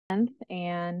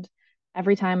and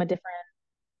every time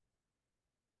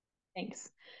thanks,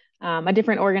 a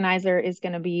different organizer is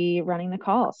going to be running the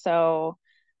call. So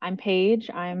I'm Paige.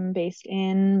 I'm based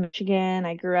in Michigan.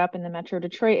 I grew up in the Metro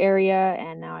Detroit area,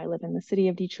 and now I live in the city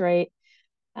of Detroit.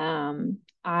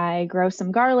 I grow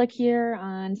some garlic here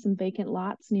on some vacant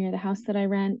lots near the house that I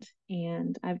rent,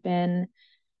 and I've been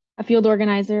a field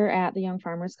organizer at the Young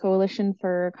Farmers Coalition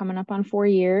for coming up on 4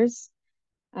 years.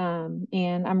 And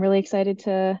I'm really excited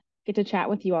to get to chat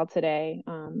with you all today.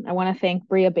 I want to thank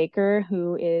Brea Baker,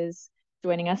 who is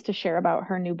joining us to share about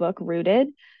her new book, Rooted,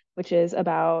 which is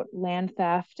about land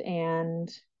theft and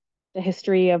the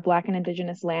history of Black and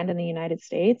Indigenous land in the United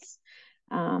States.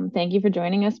 Thank you for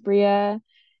joining us, Brea.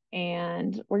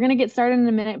 And we're going to get started in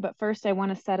a minute, but first I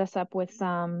want to set us up with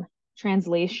some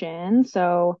translation.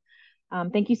 So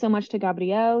thank you so much to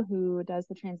Gabrielle, who does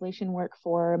the translation work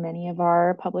for many of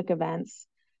our public events.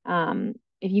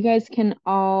 If you guys can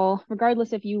all,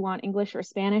 regardless if you want English or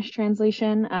Spanish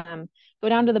translation, go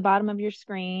down to the bottom of your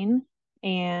screen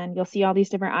and you'll see all these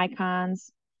different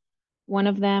icons. One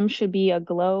of them should be a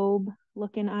globe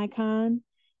looking icon.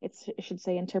 It should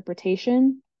say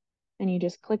interpretation, and you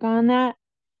just click on that,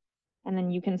 and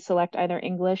then you can select either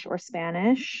English or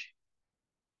Spanish,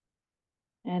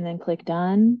 and then click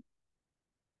done.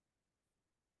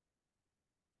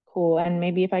 Cool. And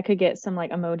maybe if I could get some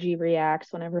like emoji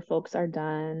reacts whenever folks are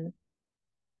done,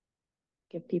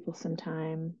 give people some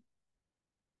time.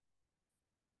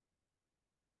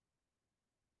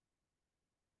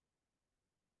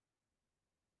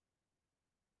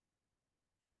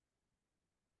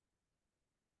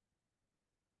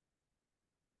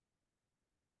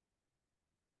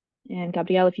 And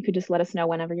Gabrielle, if you could just let us know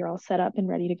whenever you're all set up and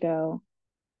ready to go.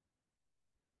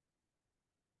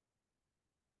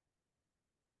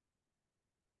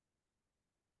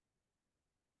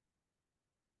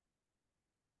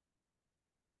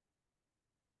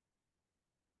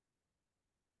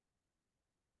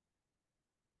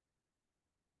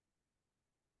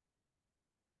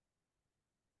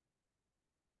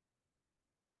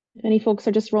 If any folks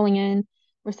are just rolling in,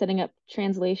 we're setting up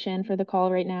translation for the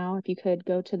call right now. If you could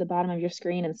go to the bottom of your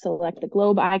screen and select the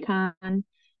globe icon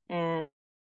and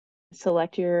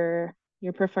select your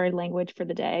preferred language for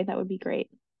the day, that would be great.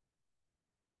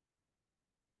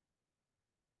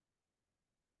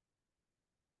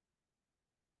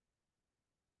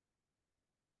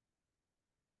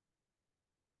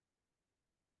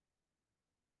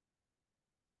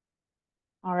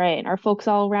 All right, are folks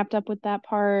all wrapped up with that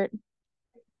part?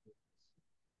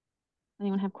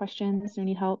 Anyone have questions or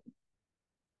need help?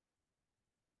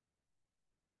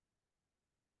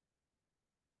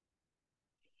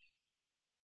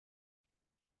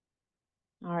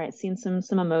 All right, seeing some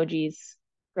emojis.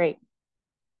 Great.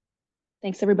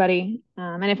 Thanks, everybody.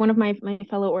 And if one of my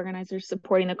fellow organizers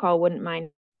supporting the call wouldn't mind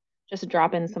just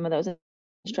dropping some of those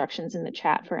instructions in the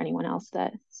chat for anyone else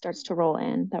that starts to roll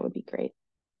in, that would be great.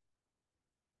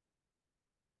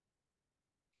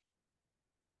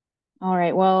 All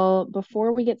right, well,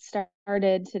 before we get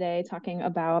started today talking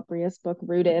about Brea's book,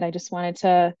 Rooted, I just wanted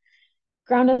to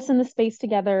ground us in the space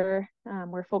together,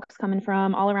 where folks coming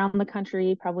from all around the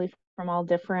country, probably from all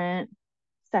different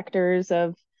sectors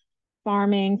of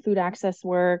farming, food access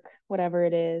work, whatever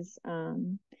it is.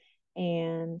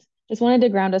 And just wanted to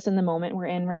ground us in the moment we're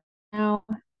in right now.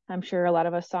 I'm sure a lot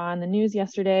of us saw in the news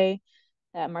yesterday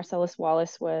that Marcellus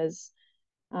Wallace was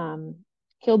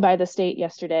killed by the state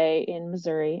yesterday in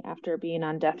Missouri after being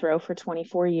on death row for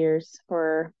 24 years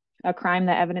for a crime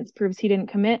that evidence proves he didn't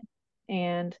commit.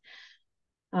 And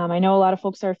I know a lot of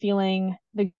folks are feeling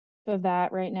the grief of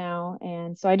that right now.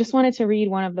 And so I just wanted to read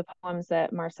one of the poems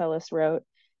that Marcellus wrote.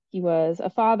 He was a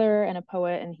father and a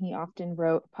poet, and he often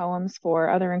wrote poems for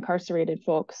other incarcerated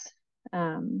folks.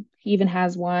 He even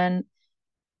has one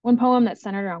poem that's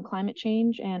centered around climate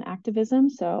change and activism.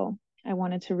 So I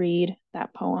wanted to read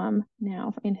that poem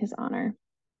now in his honor.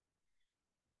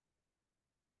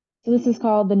 So this is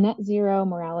called The Net Zero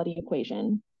Morality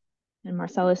Equation. And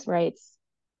Marcellus writes,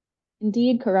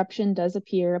 "Indeed, corruption does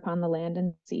appear upon the land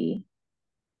and sea.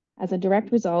 As a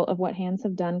direct result of what hands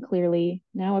have done clearly,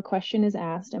 now a question is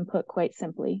asked and put quite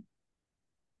simply.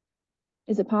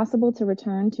 Is it possible to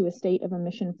return to a state of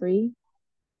emission-free?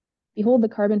 Behold the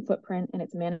carbon footprint in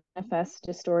its manifest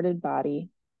distorted body,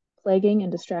 plaguing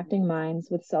and distracting minds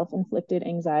with self-inflicted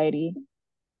anxiety,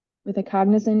 with a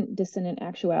cognizant dissonant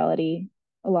actuality,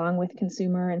 along with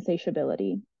consumer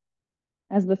insatiability.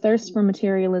 As the thirst for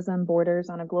materialism borders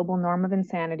on a global norm of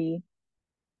insanity,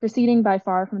 proceeding by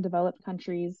far from developed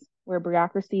countries where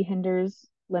bureaucracy hinders,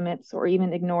 limits, or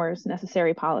even ignores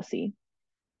necessary policy.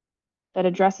 that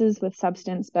addresses with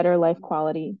substance better life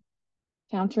quality,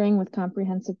 countering with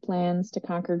comprehensive plans to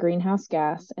conquer greenhouse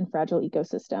gas and fragile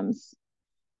ecosystems.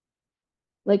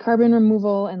 Like carbon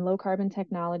removal and low carbon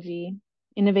technology,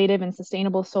 innovative and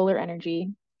sustainable solar energy,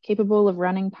 capable of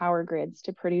running power grids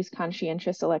to produce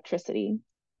conscientious electricity.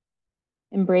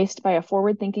 Embraced by a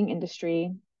forward-thinking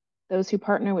industry, those who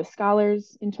partner with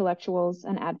scholars, intellectuals,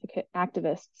 and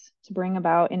activists to bring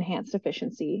about enhanced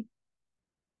efficiency,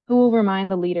 who will remind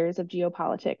the leaders of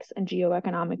geopolitics and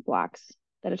geoeconomic blocs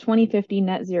that a 2050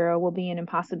 net zero will be an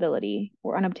impossibility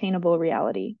or unobtainable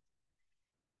reality.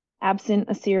 Absent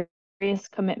a serious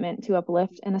commitment to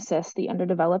uplift and assist the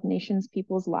underdeveloped nation's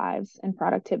people's lives and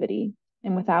productivity,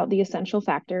 and without the essential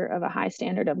factor of a high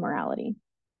standard of morality.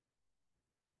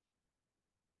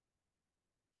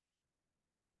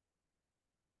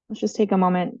 Let's just take a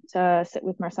moment to sit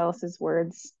with Marcellus's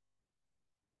words.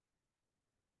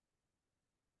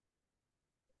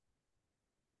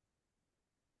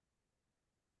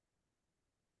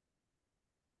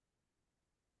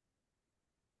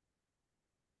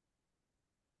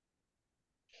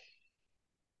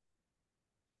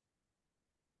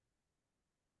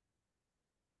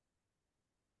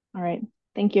 All right.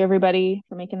 Thank you, everybody,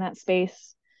 for making that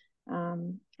space.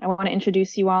 I want to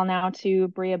introduce you all now to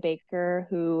Brea Baker,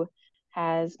 who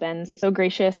has been so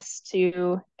gracious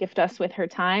to gift us with her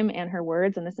time and her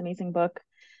words in this amazing book.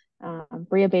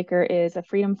 Brea Baker is a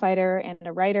freedom fighter and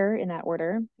a writer in that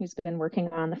order, who's been working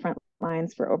on the front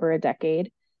lines for over a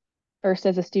decade, first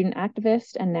as a student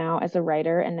activist and now as a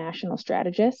writer and national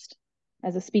strategist,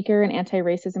 as a speaker and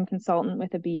anti-racism consultant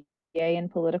with a BA in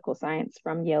political science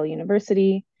from Yale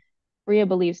University. Brea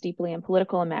believes deeply in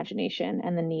political imagination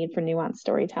and the need for nuanced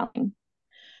storytelling.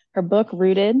 Her book,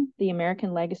 Rooted, The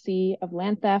American Legacy of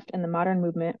Land Theft and the Modern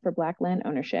Movement for Black Land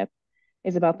Ownership,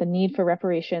 is about the need for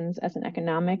reparations as an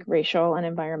economic, racial, and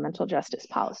environmental justice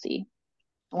policy.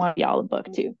 I want y'all the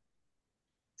book too.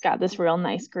 It's got this real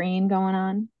nice green going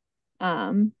on.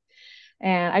 And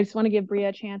I just want to give Brea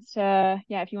a chance to,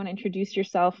 if you want to introduce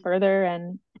yourself further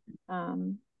and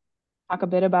talk a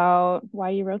bit about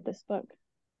why you wrote this book.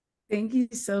 Thank you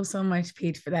so much,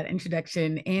 Paige, for that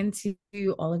introduction, and to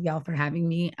all of y'all for having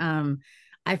me.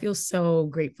 I feel so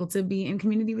grateful to be in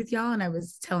community with y'all. And I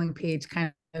was telling Paige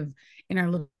kind of in our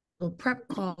little prep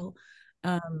call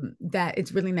that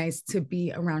it's really nice to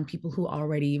be around people who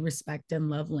already respect and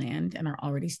love land and are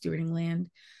already stewarding land,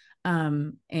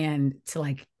 and to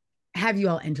like have you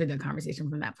all enter the conversation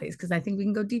from that place, because I think we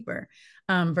can go deeper,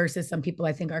 versus some people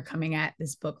I think are coming at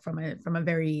this book from a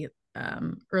very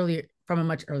from a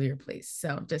much earlier place.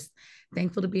 So just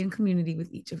thankful to be in community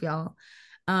with each of y'all,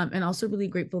 and also really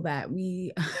grateful that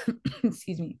we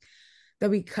excuse me, that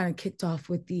we kind of kicked off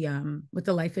with the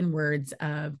life and words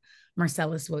of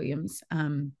Marcellus Williams,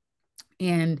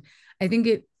 and I think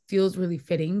it feels really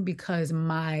fitting because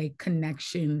my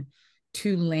connection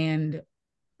to land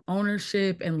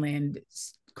ownership and land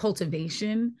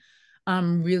cultivation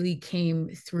really came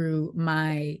through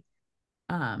my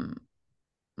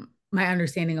my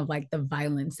understanding of like the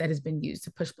violence that has been used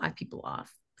to push Black people off.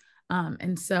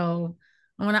 And so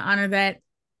I want to honor that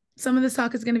some of this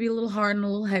talk is going to be a little hard and a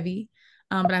little heavy,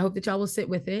 but I hope that y'all will sit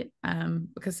with it,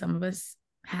 because some of us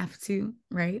have to,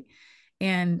 right?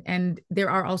 And there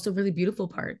are also really beautiful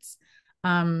parts.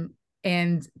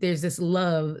 And there's this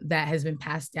love that has been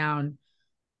passed down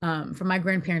from my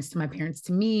grandparents to my parents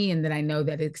to me, and that I know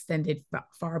that it extended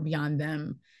far beyond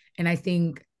them. And I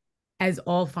think as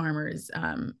all farmers,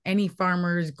 any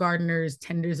farmers, gardeners,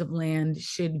 tenders of land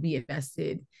should be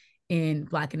invested in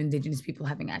Black and Indigenous people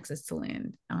having access to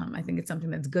land. I think it's something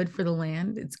that's good for the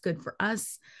land. It's good for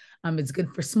us. It's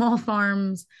good for small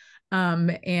farms.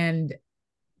 But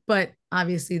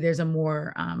obviously there's a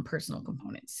more personal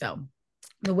component. So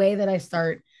the way that I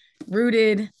start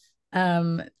Rooted,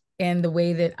 and the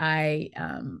way that I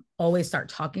always start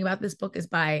talking about this book is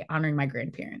by honoring my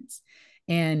grandparents.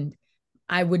 And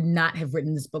I would not have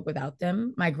written this book without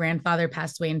them. My grandfather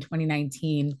passed away in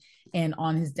 2019, and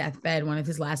on his deathbed, one of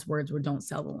his last words were, "Don't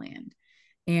sell the land."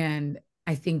 And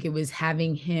I think it was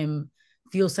having him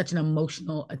feel such an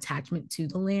emotional attachment to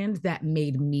the land that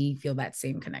made me feel that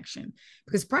same connection.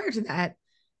 Because prior to that,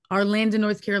 our land in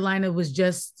North Carolina was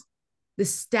just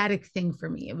this static thing for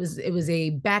me. It was a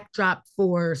backdrop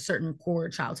for certain core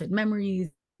childhood memories,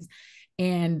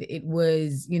 and it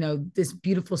was, this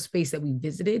beautiful space that we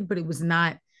visited, but it was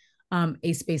not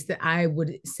a space that I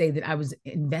would say that I was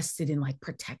invested in like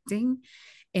protecting.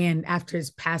 And after his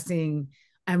passing,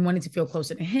 I wanted to feel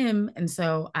closer to him, and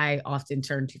so I often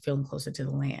turned to feeling closer to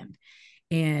the land.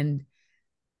 And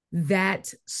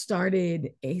that started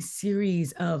a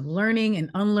series of learning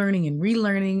and unlearning and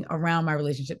relearning around my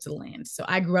relationship to the land. So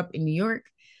I grew up in New York.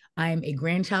 I'm a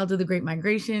grandchild of the Great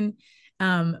Migration,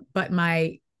 but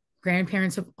my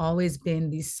grandparents have always been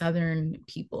these Southern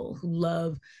people who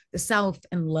love the South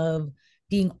and love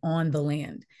being on the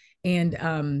land. And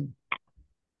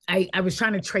I was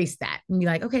trying to trace that and be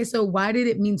like, okay, so why did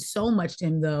it mean so much to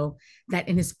him though that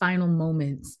in his final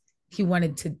moments he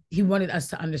wanted us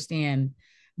to understand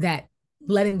that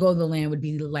letting go of the land would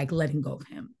be like letting go of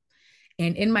him.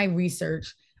 And in my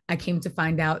research, I came to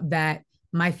find out that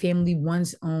my family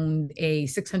once owned a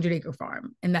 600-acre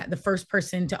farm, and that the first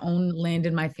person to own land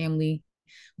in my family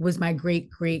was my great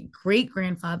great great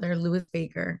grandfather, Lewis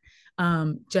Baker,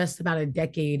 just about a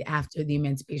decade after the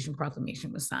Emancipation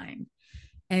Proclamation was signed.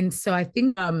 And so I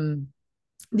think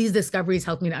these discoveries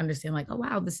helped me to understand, like, oh,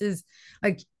 wow, this is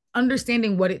like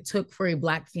understanding what it took for a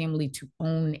Black family to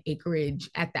own acreage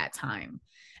at that time.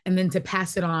 And then to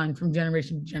pass it on from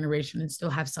generation to generation and still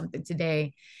have something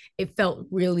today. It felt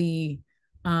really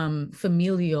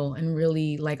familial and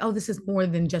really like, oh, this is more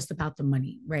than just about the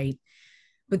money, right?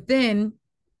 But then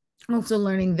also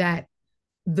learning that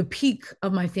the peak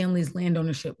of my family's land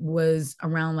ownership was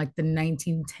around like the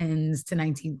 1910s to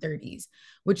 1930s,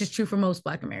 which is true for most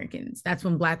Black Americans. That's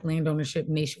when Black land ownership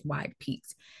nationwide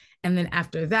peaked. And then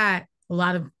after that, a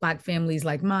lot of Black families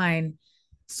like mine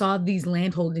saw these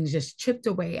land holdings just chipped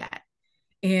away at.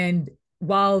 And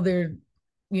while they're,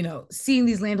 seeing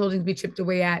these land holdings be chipped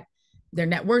away at, their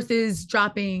net worth is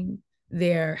dropping,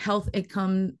 their health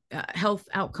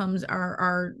outcomes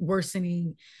are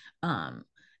worsening.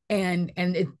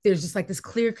 There's just like this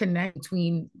clear connect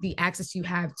between the access you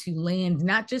have to land,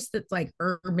 not just that's like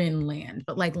urban land,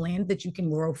 but like land that you can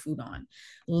grow food on,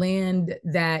 land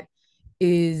that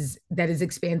is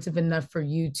expansive enough for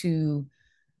you to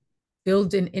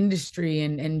build an industry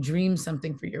and dream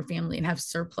something for your family and have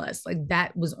surplus. Like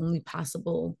that was only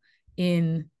possible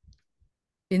in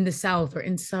the South or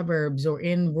in suburbs or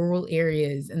in rural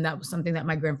areas. And that was something that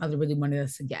my grandfather really wanted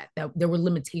us to get, that there were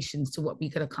limitations to what we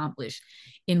could accomplish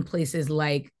in places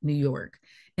like New York,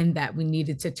 and that we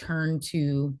needed to turn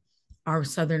to our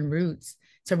Southern roots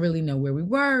to really know where we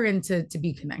were and to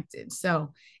be connected.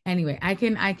 So anyway, I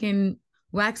can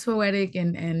wax poetic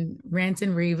and rant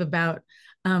and rave about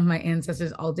my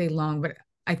ancestors all day long. But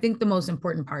I think the most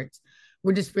important parts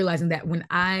were just realizing that when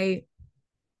I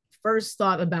first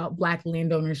thought about Black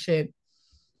land ownership,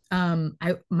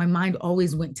 my mind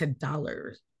always went to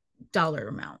dollar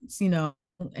amounts,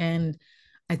 and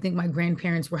I think my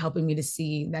grandparents were helping me to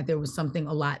see that there was something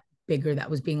a lot bigger that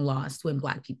was being lost when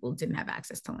Black people didn't have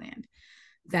access to land.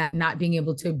 That not being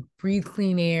able to breathe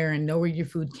clean air and know where your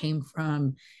food came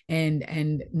from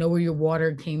and know where your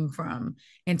water came from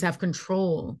and to have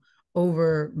control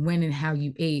over when and how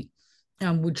you ate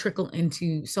would trickle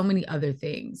into so many other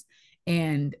things.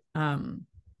 And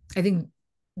I think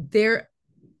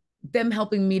them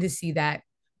helping me to see that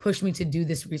pushed me to do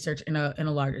this research in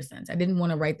a larger sense. I didn't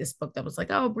want to write this book that was like,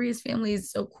 oh, Brea's family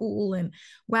is so cool and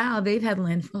wow, they've had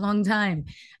land for a long time.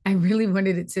 I really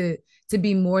wanted it to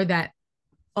be more that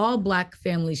all Black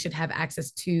families should have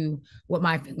access to what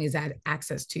my family has had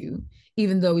access to,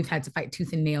 even though we've had to fight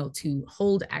tooth and nail to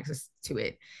hold access to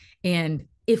it. And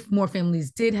if more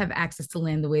families did have access to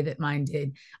land the way that mine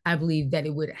did, I believe that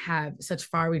it would have such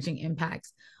far-reaching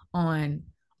impacts on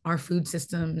our food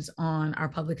systems, on our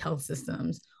public health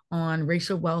systems, on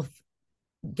racial wealth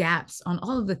gaps, on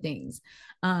all of the things.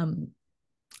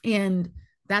 And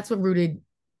that's what Rooted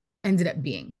ended up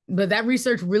being. But that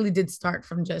research really did start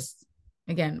from just,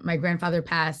 again, my grandfather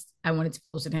passed. I wanted to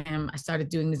post to him. I started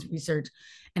doing this research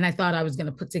and I thought I was going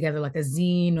to put together like a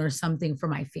zine or something for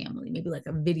my family, maybe like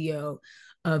a video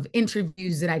of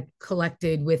interviews that I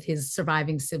collected with his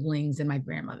surviving siblings and my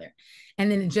grandmother. And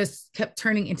then it just kept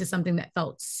turning into something that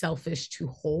felt selfish to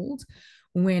hold,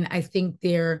 when I think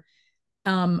there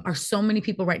are so many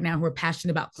people right now who are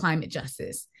passionate about climate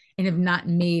justice and have not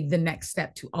made the next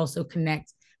step to also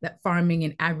connect that farming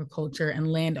and agriculture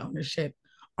and land ownership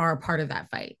are a part of that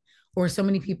fight. Or so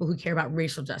many people who care about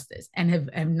racial justice and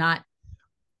have not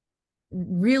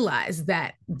realized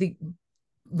that the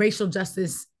racial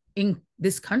justice in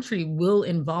this country will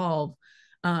involve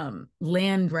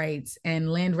land rights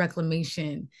and land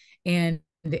reclamation and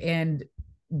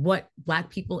what Black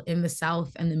people in the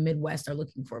South and the Midwest are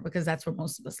looking for, because that's where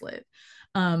most of us live.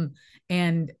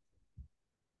 And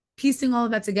piecing all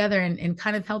of that together and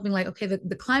kind of helping, like, okay,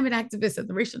 the climate activists and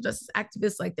the racial justice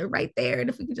activists, like, they're right there. And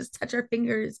if we could just touch our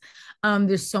fingers,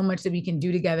 there's so much that we can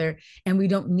do together. And we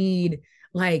don't need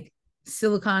like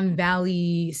Silicon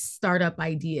Valley startup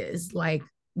ideas. Like,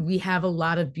 we have a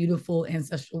lot of beautiful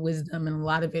ancestral wisdom, and a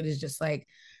lot of it is just like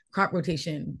crop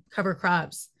rotation, cover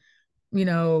crops, you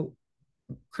know,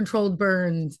 controlled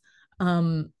burns,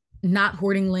 not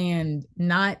hoarding land,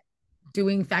 not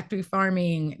doing factory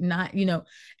farming, not, you know,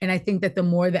 and I think that the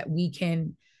more that we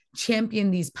can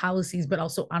champion these policies, but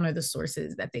also honor the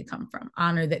sources that they come from,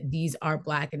 honor that these are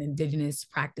Black and Indigenous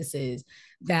practices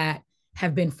that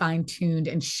have been fine-tuned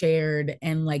and shared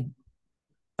and like,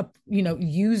 you know,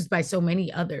 used by so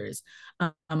many others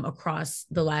across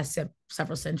the last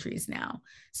several centuries now.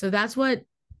 So that's what,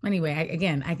 anyway,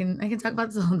 again, I can talk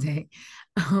about this all day,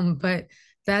 but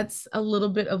that's a little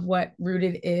bit of what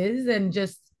Rooted is. And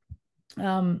just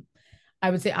um, I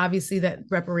would say obviously that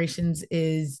reparations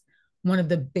is one of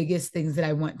the biggest things that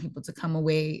I want people to come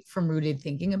away from Rooted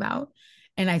thinking about.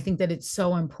 And I think that it's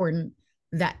so important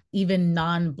that even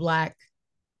non-Black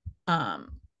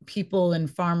um, people and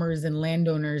farmers and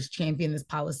landowners champion this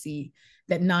policy,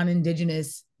 that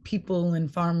non-Indigenous people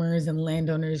and farmers and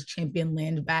landowners champion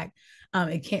land back.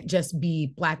 It can't just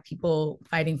be Black people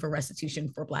fighting for restitution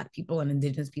for Black people and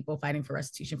Indigenous people fighting for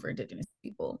restitution for Indigenous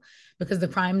people, because the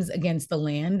crimes against the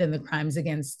land and the crimes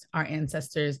against our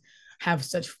ancestors have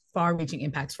such far-reaching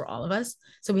impacts for all of us.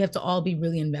 So we have to all be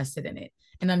really invested in it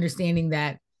and understanding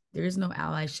that there is no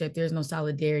allyship, there's no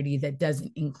solidarity that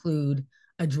doesn't include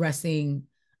addressing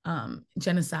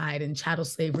genocide and chattel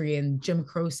slavery and Jim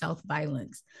Crow South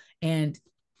violence. And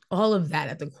all of that,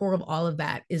 at the core of all of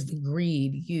that, is the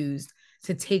greed used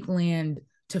to take land,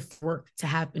 to work to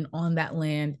happen on that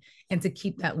land, and to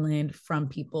keep that land from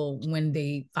people when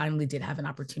they finally did have an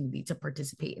opportunity to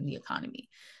participate in the economy.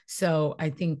 So I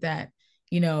think that,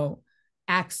 you know,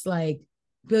 acts like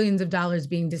billions of dollars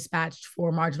being dispatched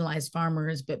for marginalized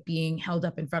farmers, but being held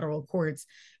up in federal courts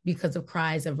because of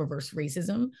cries of reverse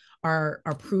racism are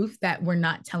proof that we're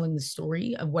not telling the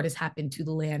story of what has happened to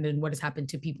the land and what has happened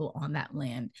to people on that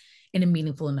land in a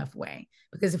meaningful enough way.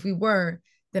 Because if we were,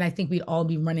 then I think we'd all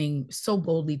be running so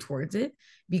boldly towards it,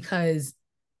 because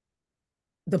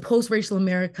the post-racial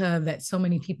America that so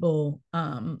many people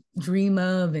dream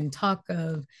of and talk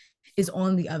of is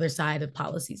on the other side of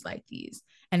policies like these.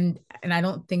 And I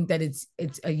don't think that it's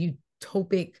a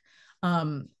utopic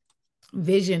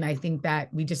vision. I think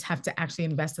that we just have to actually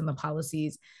invest in the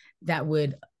policies that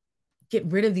would get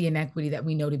rid of the inequity that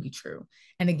we know to be true.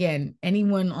 And again,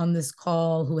 anyone on this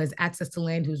call who has access to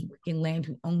land, who's working land,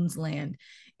 who owns land,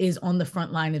 is on the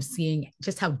front line of seeing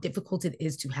just how difficult it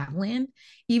is to have land.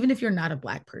 Even if you're not a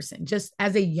Black person, just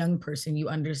as a young person, you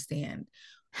understand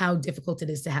how difficult it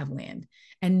is to have land,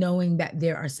 and knowing that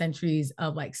there are centuries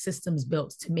of like systems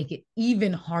built to make it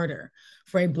even harder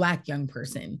for a Black young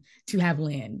person to have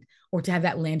land, or to have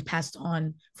that land passed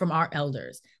on from our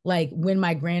elders. Like when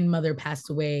my grandmother passed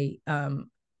away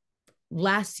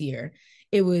last year,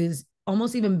 it was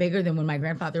almost even bigger than when my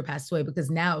grandfather passed away, because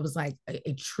now it was like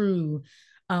a true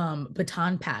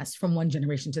baton pass from one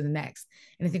generation to the next.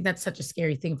 And I think that's such a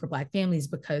scary thing for Black families,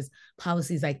 because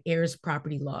policies like heirs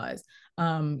property laws,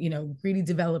 you know, greedy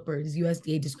developers,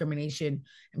 USDA discrimination,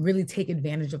 really take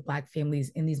advantage of Black families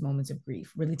in these moments of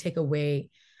grief, really take away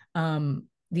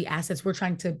the assets we're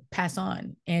trying to pass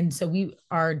on. And so we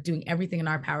are doing everything in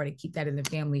our power to keep that in the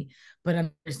family,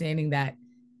 but understanding that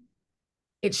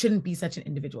it shouldn't be such an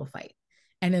individual fight.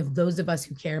 And if those of us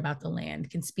who care about the land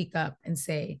can speak up and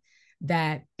say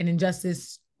that an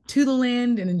injustice to the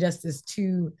land, an injustice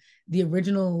to the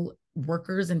original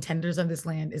workers and tenders of this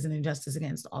land, is an injustice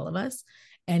against all of us,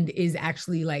 and is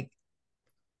actually like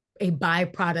a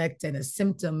byproduct and a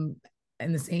symptom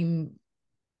in the same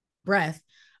breath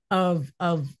of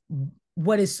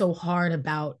what is so hard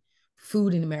about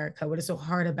food in America, what is so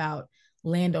hard about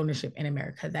land ownership in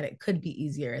America, that it could be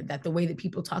easier, that the way that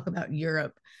people talk about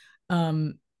Europe,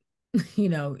 you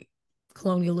know,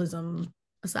 colonialism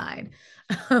aside,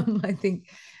 I think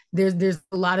there's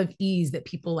a lot of ease that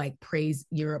people like praise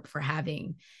Europe for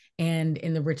having. And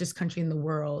in the richest country in the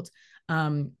world,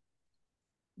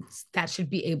 that should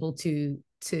be able to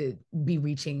be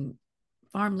reaching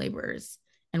farm laborers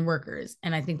and workers.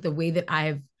 And I think the way that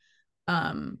I've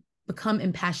become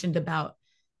impassioned about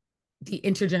the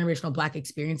intergenerational Black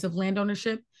experience of land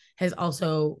ownership has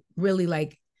also really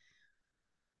like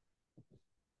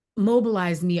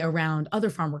mobilized me around other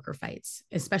farm worker fights,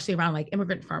 especially around like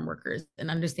immigrant farm workers, and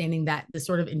understanding that the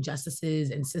sort of injustices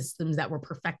and systems that were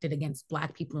perfected against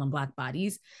Black people and Black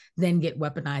bodies then get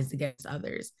weaponized against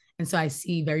others. And so I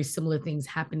see very similar things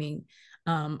happening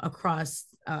across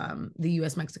the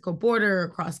US-Mexico border,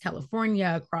 across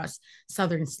California, across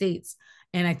southern states.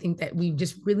 And I think that we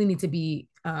just really need to be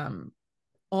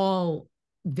all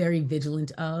very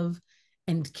vigilant of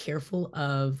and careful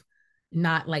of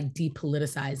not like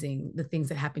depoliticizing the things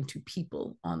that happen to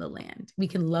people on the land. We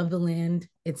can love the land.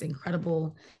 It's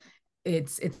incredible.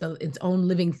 Its own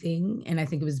living thing. And I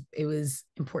think it was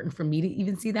important for me to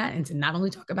even see that and to not only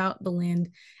talk about the land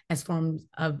as forms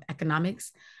of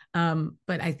economics,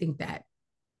 but I think that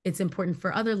it's important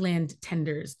for other land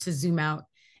tenders to zoom out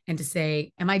and to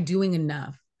say, am I doing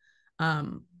enough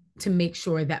to make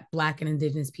sure that Black and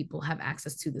Indigenous people have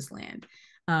access to this land?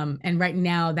 And right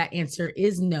now, that answer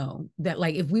is no. That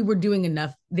like if we were doing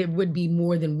enough, there would be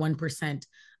more than 1%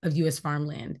 of U.S.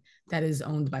 farmland that is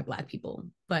owned by Black people.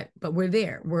 But we're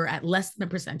there. We're at less than a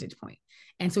percentage point,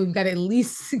 and so we've got to at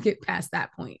least get past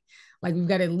that point. Like we've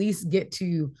got to at least get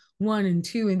to 1 and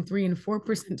 2 and 3 and 4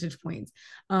 percentage points.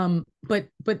 But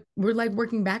we're like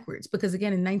working backwards because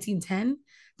again, in 1910,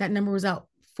 that number was out.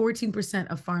 14%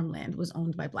 of farmland was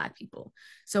owned by Black people.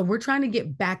 So we're trying to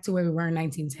get back to where we were in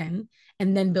 1910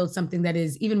 and then build something that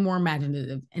is even more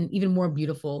imaginative and even more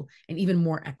beautiful and even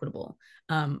more equitable.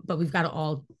 But we've got to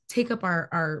all take up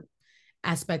our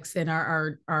aspects and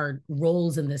our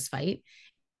roles in this fight.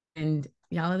 And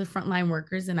y'all are the frontline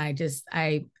workers. And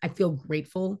I feel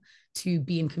grateful to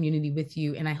be in community with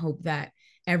you. And I hope that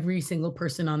every single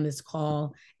person on this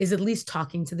call is at least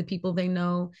talking to the people they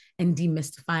know and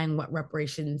demystifying what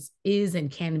reparations is and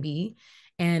can be,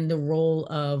 and the role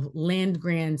of land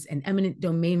grants and eminent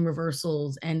domain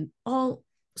reversals and all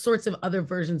sorts of other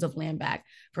versions of land back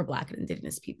for Black and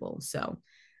Indigenous people. So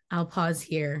I'll pause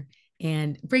here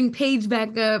and bring Paige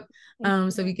back up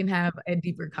so we can have a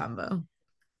deeper convo.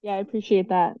 Yeah, I appreciate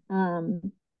that.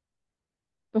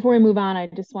 Before we move on, I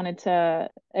just wanted to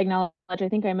acknowledge, I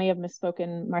think I may have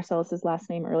misspoken Marcellus's last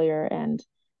name earlier, and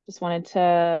just wanted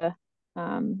to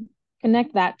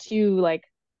connect that to like,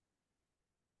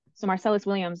 so Marcellus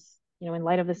Williams, in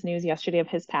light of this news yesterday of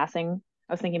his passing,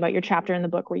 I was thinking about your chapter in the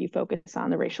book where you focus on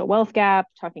the racial wealth gap,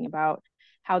 talking about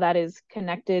how that is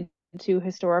connected to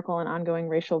historical and ongoing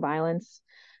racial violence,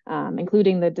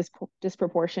 including the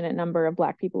disproportionate number of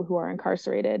Black people who are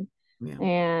incarcerated. Yeah.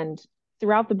 And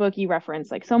throughout the book, you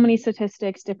reference like so many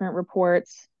statistics, different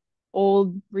reports,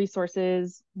 old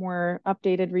resources, more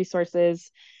updated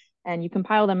resources, and you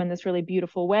compile them in this really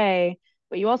beautiful way.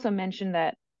 But you also mentioned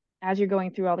that as you're going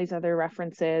through all these other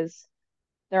references,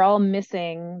 they're all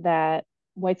missing that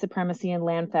white supremacy and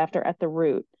land theft are at the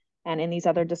root. And in these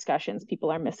other discussions, people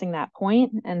are missing that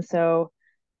point. And so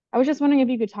I was just wondering if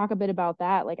you could talk a bit about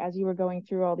that. Like, as you were going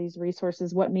through all these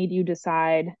resources, what made you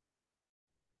decide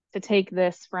to take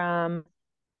this from,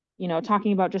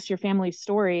 talking about just your family's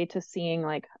story to seeing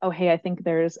like, oh, hey, I think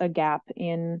there's a gap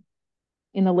in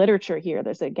the literature here.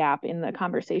 There's a gap in the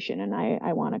conversation. And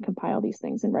I want to compile these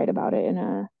things and write about it in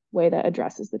a way that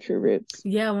addresses the true roots.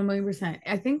 Yeah, 100%.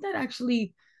 I think that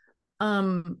actually,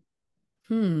 I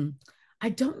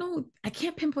don't know. I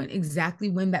can't pinpoint exactly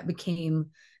when that became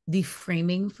the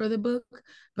framing for the book,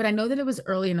 but I know that it was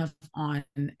early enough on.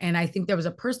 And I think there was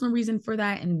a personal reason for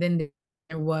that. And then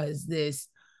there was this,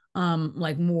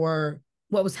 like more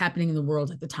what was happening in the world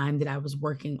at the time that I was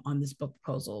working on this book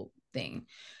proposal thing.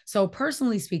 So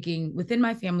personally speaking, within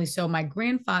my family, so my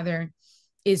grandfather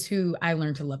is who I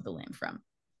learned to love the land from,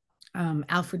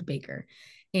 Alfred Baker.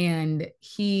 And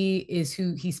he is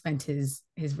who he spent his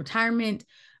retirement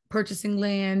purchasing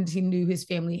land. He knew his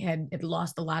family had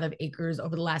lost a lot of acres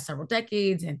over the last several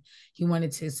decades, and he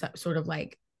wanted to sort of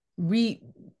like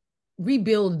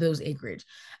rebuild those acreage.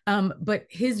 But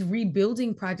his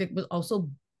rebuilding project was also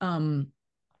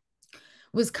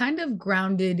was kind of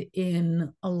grounded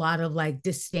in a lot of like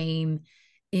disdain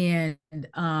and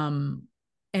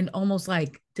almost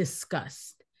like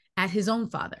disgust at his own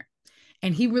father.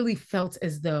 And he really felt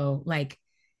as though like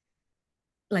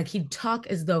he'd talk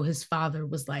as though his father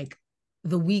was like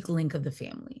the weak link of the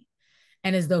family,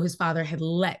 and as though his father had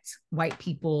let white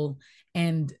people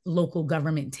and local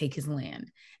government take his land.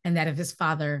 And that if his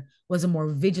father was a more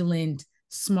vigilant,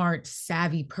 smart,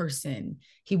 savvy person,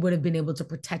 he would have been able to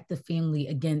protect the family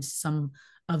against some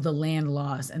of the land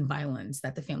loss and violence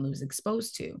that the family was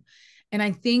exposed to. And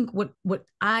I think what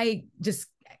it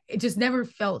just never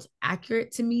felt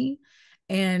accurate to me.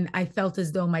 And I felt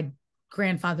as though my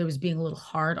grandfather was being a little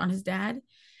hard on his dad,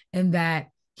 and that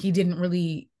he didn't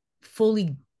really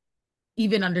fully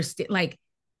even understand, like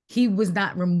he was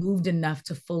not removed enough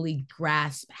to fully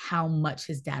grasp how much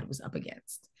his dad was up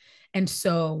against. And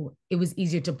so it was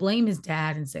easier to blame his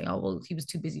dad and say, oh, well, he was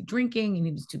too busy drinking and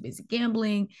he was too busy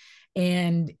gambling.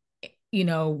 And,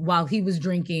 while he was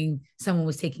drinking, someone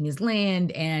was taking his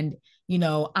land, and,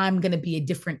 I'm going to be a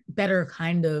different, better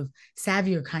kind of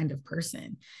savvier kind of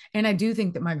person. And I do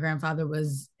think that my grandfather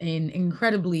was an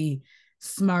incredibly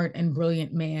smart and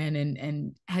brilliant man,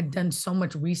 and had done so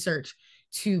much research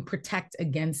to protect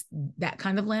against that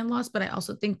kind of land loss. But I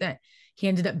also think that he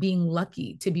ended up being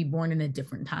lucky to be born in a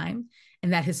different time,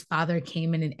 and that his father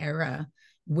came in an era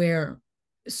where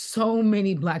so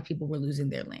many Black people were losing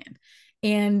their land.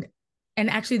 And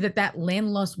actually that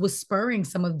land loss was spurring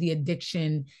some of the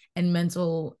addiction and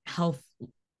mental health,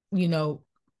 you know,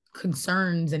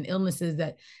 concerns and illnesses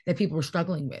that people were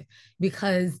struggling with.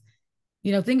 Because,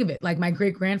 you know, think of it, like my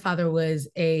great grandfather was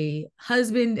a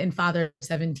husband and father of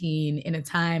 17 in a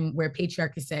time where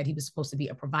patriarchy said he was supposed to be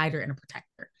a provider and a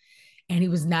protector, and he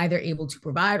was neither able to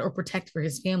provide or protect for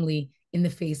his family in the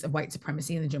face of white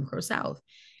supremacy in the Jim Crow South.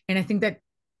 And I think that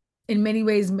in many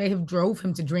ways may have drove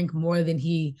him to drink more than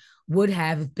he would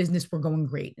have if business were going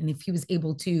great, and if he was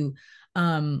able to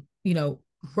you know,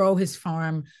 grow his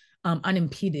farm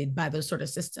unimpeded by those sort of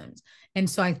systems. And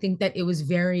so I think that it was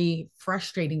very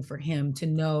frustrating for him to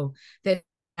know that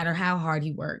no matter how hard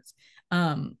he worked,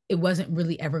 it wasn't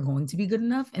really ever going to be good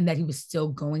enough, and that he was still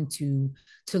going to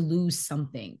lose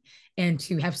something, and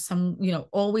to have some, you know,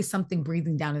 always something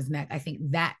breathing down his neck. I think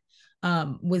that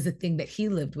was a thing that he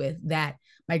lived with that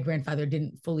my grandfather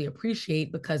didn't fully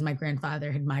appreciate, because my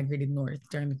grandfather had migrated north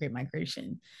during the Great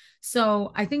Migration.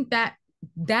 So I think that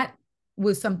that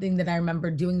was something that I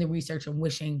remember doing the research and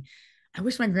wishing, I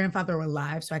wish my grandfather were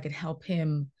alive so I could help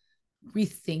him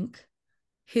rethink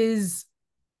his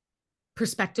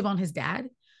perspective on his dad,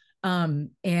 and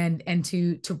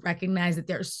to recognize that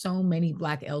there are so many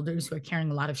Black elders who are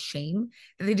carrying a lot of shame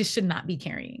that they just should not be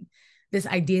carrying. This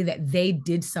idea that they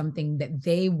did something, that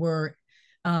they were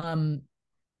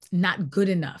not good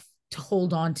enough to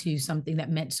hold on to something that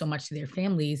meant so much to their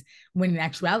families, when in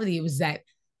actuality it was that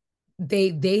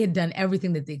they had done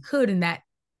everything that they could, and that,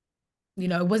 you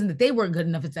know, it wasn't that they weren't good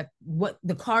enough, it's that what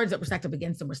the cards that were stacked up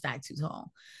against them were stacked too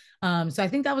tall. So I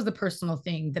think that was the personal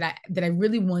thing that I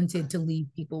really wanted to leave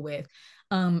people with,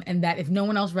 and that if no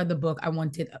one else read the book, I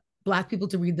wanted Black people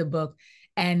to read the book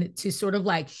and to sort of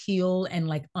like heal and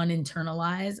like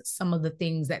uninternalize some of the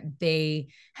things that they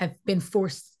have been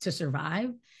forced to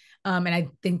survive. And I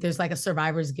think there's like a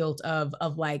survivor's guilt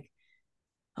of like,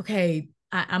 okay,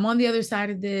 I'm on the other side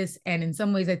of this, and in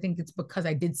some ways I think it's because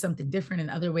I did something different. In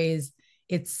other ways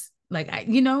it's like,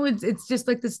 you know, it's just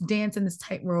like this dance and this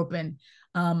tightrope. And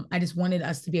I just wanted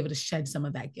us to be able to shed some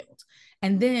of that guilt.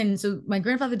 And then, so my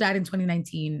grandfather died in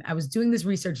 2019. I was doing this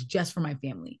research just for my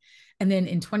family. And then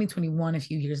in 2021, a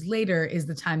few years later, is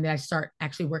the time that I start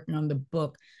actually working on the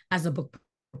book as a book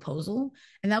proposal.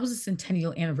 And that was a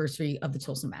centennial anniversary of the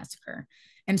Tulsa Massacre.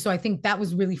 And so I think that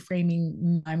was really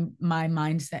framing my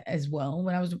mindset as well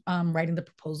when I was writing the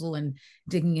proposal and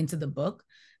digging into the book,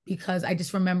 because I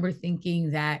just remember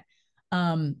thinking that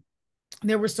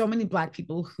there were so many Black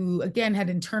people who, again, had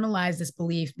internalized this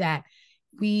belief that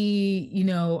we, you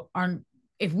know, aren't,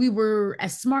 if we were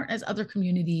as smart as other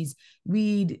communities,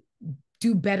 we'd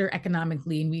do better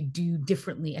economically and we'd do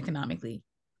differently economically.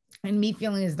 And me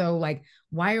feeling as though, like,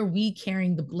 why are we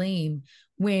carrying the blame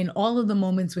when all of the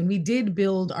moments when we did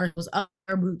build our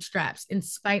bootstraps in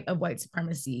spite of white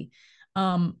supremacy,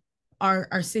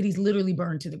 our cities literally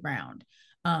burned to the ground,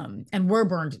 and were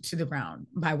burned to the ground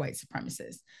by white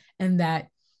supremacists. And that,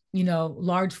 you know,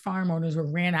 large farm owners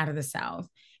were ran out of the South,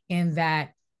 and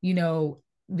that, you know,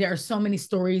 there are so many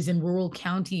stories in rural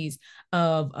counties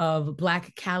of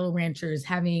Black cattle ranchers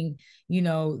having, you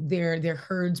know, their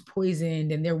herds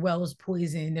poisoned and their wells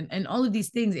poisoned, and all of these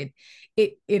things.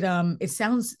 It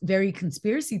sounds very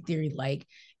conspiracy theory like,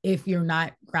 if you're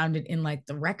not grounded in like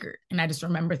the record. And I just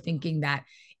remember thinking that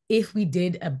if we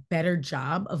did a better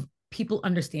job of people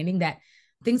understanding that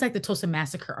things like the Tulsa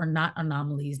Massacre are not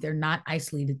anomalies, they're not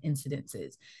isolated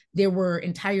incidences. There were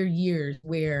entire years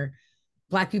where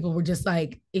Black people were just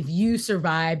like, if you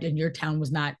survived and your town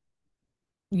was not,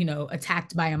 you know,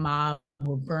 attacked by a mob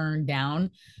or burned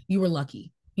down, you were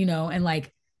lucky, you know. And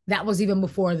like, that was even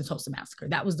before the Tulsa Massacre.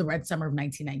 That was the Red Summer of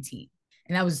 1919.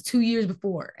 And that was 2 years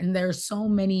before. And there's so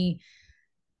many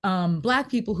Black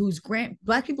people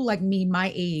Black people like me,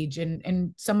 my age,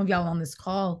 and some of y'all on this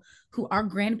call, who our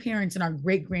grandparents and our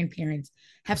great grandparents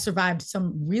have survived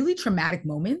some really traumatic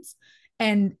moments,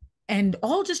 and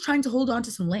all just trying to hold on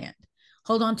to some land,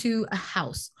 hold on to a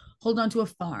house, hold on to a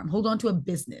farm, hold on to a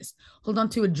business, hold on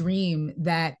to a dream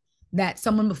that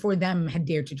someone before them had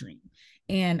dared to dream.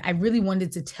 And I really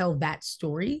wanted to tell that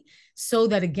story, so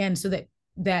that, again, so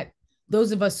that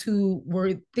those of us who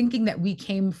were thinking that we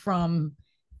came from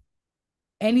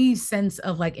any sense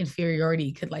of like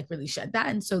inferiority could like really shed that.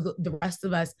 And so the rest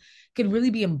of us could really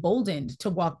be emboldened to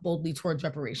walk boldly towards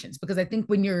reparations. Because I think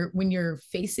when you're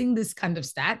facing this kind of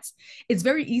stats, it's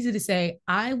very easy to say,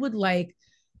 I would like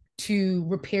to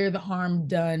repair the harm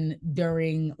done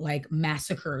during like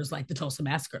massacres like the Tulsa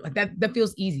massacre. Like that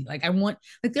feels easy. Like I want,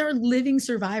 like there are living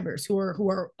survivors who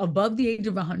are above the age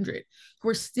of 100 who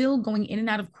are still going in and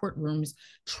out of courtrooms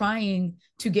trying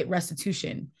to get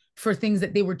restitution for things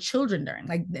that they were children during.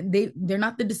 Like they're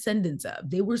not the descendants of.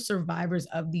 They were survivors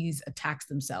of these attacks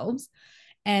themselves.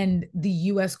 And the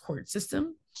US court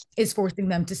system is forcing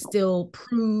them to still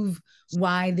prove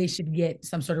why they should get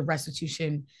some sort of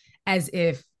restitution, as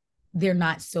if they're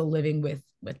not still living with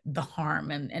the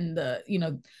harm and the, you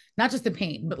know, not just the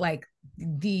pain, but like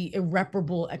the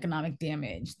irreparable economic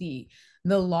damage, the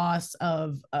loss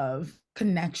of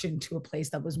connection to a place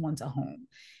that was once a home.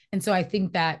 And so I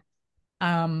think that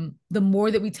the more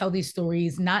that we tell these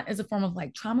stories, not as a form of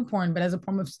like trauma porn, but as a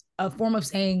form of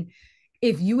saying,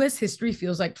 if U.S. history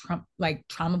feels like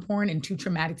trauma porn and too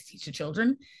traumatic to teach the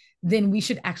children, then we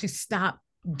should actually stop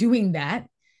doing that,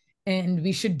 and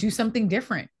we should do something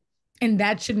different. And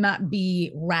that should not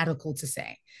be radical to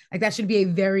say. Like that should be a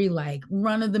very like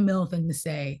run of the mill thing to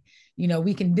say. You know,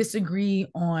 we can disagree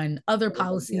on other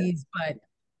policies, but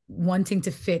wanting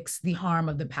to fix the harm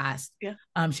of the past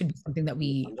should be something that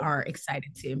we are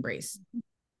excited to embrace.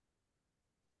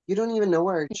 You don't even know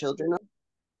where our children are.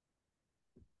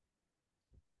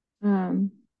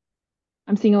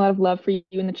 I'm seeing a lot of love for you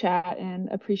in the chat and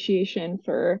appreciation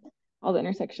for all the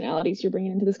intersectionalities you're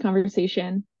bringing into this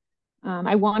conversation.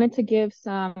 I wanted to give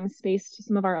some space to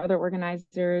some of our other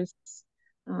organizers,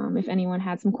 if anyone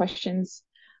had some questions.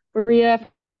 Brea,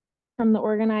 from the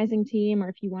organizing team, or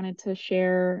if you wanted to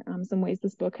share some ways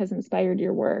this book has inspired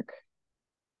your work.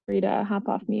 Free to hop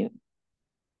off mute.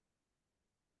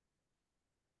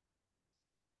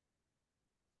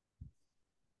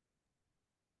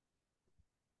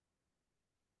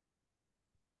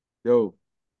 Yo.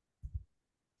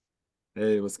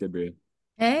 Hey, what's good, Brea?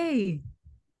 Hey.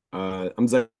 I'm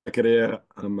Zakaria.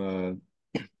 I'm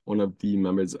one of the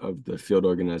members of the field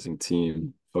organizing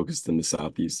team focused in the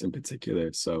Southeast in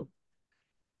particular. So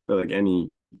I feel like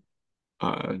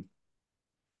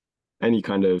any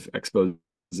kind of expose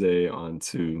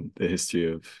onto the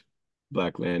history of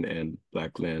Black land and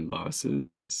Black land loss is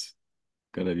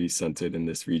gonna be centered in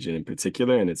this region in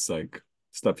particular. And it's like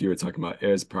stuff you were talking about,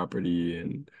 heirs property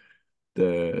and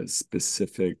the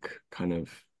specific kind of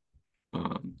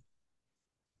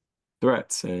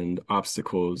threats and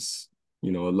obstacles.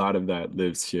 You know, a lot of that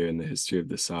lives here in the history of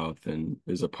the South and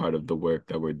is a part of the work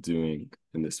that we're doing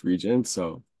in this region.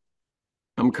 So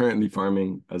I'm currently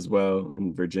farming as well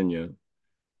in Virginia,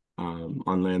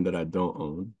 on land that I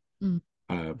don't own,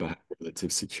 but have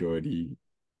relative security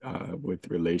with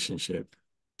relationship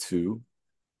to.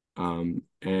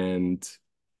 And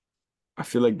I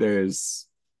feel like there's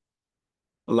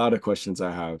a lot of questions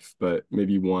I have, but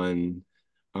maybe one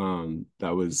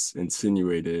that was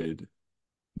insinuated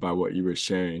by what you were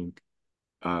sharing.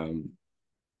 You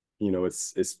know,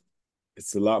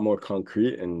 it's a lot more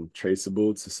concrete and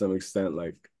traceable to some extent,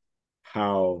 like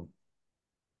how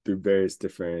through various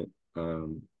different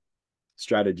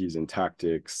strategies and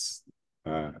tactics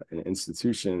and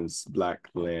institutions, Black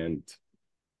land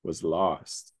was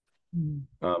lost.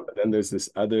 But then there's this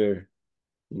other,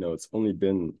 you know, it's only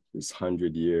been this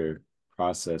 100-year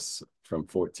process from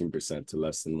 14% to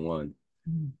less than 1%.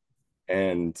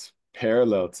 And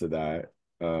parallel to that,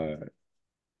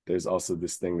 there's also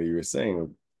this thing that you were saying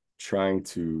of trying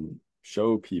to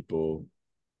show people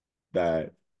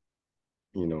that,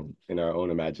 you know, in our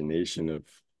own imagination of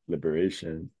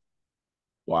liberation,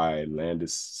 why land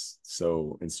is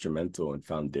so instrumental and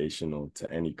foundational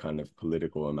to any kind of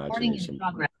political imagination.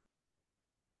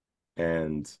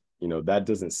 And, you know, that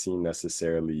doesn't seem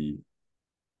necessarily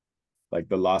like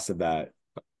the loss of that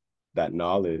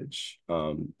knowledge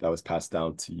that was passed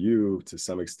down to you to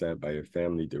some extent by your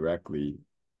family directly.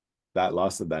 That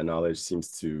loss of that knowledge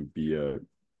seems to be a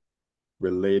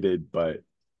related but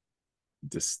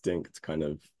distinct kind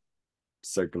of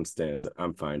circumstance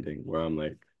I'm finding, where I'm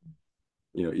like,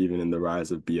 you know, even in the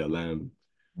rise of BLM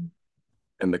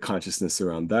and the consciousness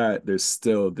around that, there's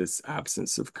still this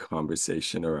absence of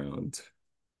conversation around,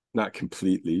 not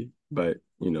completely, but,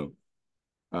 you know,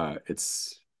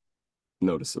 it's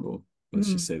noticeable. Let's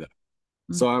just say that.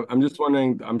 So I'm just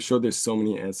wondering, I'm sure there's so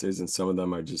many answers and some of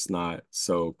them are just not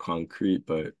so concrete,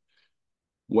 but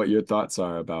what your thoughts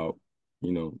are about,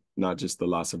 you know, not just the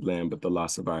loss of land, but the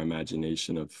loss of our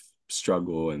imagination of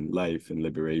struggle and life and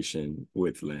liberation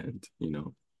with land, you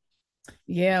know?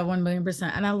 Yeah, 1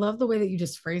 million%. And I love the way that you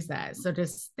just phrased that. So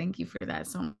just thank you for that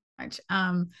so much.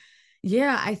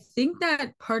 Yeah, I think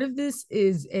that part of this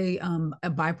is a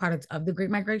byproduct of the Great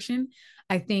Migration.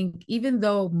 I think even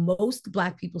though most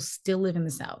Black people still live in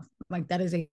the South, like that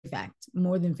is a fact.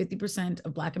 More than 50%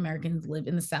 of Black Americans live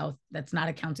in the South. That's not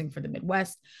accounting for the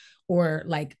Midwest or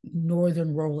like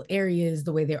northern rural areas,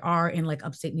 the way there are in like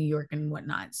upstate New York and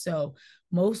whatnot. So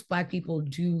most Black people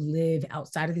do live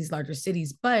outside of these larger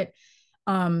cities, but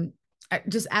um,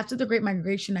 just after the Great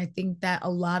Migration, I think that a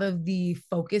lot of the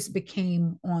focus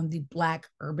became on the Black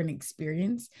urban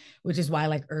experience, which is why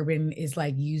like urban is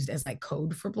like used as like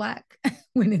code for Black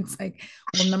when it's like,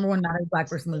 well, number one, not every Black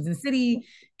person lives in the city,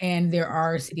 and there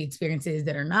are city experiences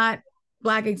that are not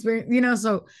Black experience, you know.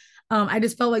 So I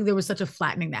just felt like there was such a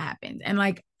flattening that happened. And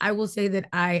like, I will say that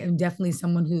I am definitely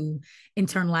someone who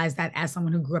internalized that as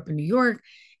someone who grew up in New York.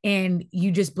 And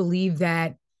you just believe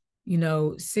that, you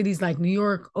know, cities like New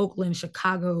York, Oakland,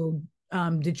 Chicago,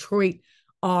 Detroit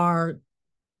are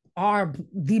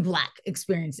the Black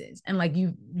experiences, and like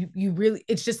you really,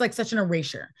 it's just like such an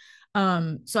erasure.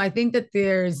 So I think that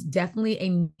there's definitely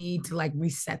a need to like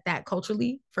reset that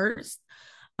culturally first.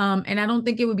 And I don't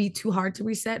think it would be too hard to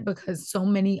reset because so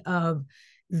many of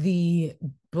the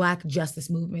Black justice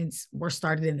movements were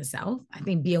started in the South. I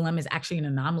think BLM is actually an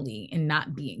anomaly in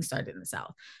not being started in the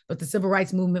South. But the civil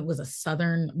rights movement was a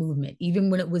Southern movement. Even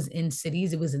when it was in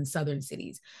cities, it was in Southern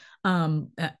cities,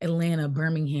 Atlanta,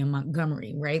 Birmingham,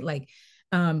 Montgomery, right? Like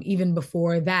even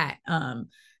before that,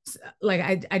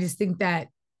 like I just think that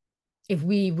if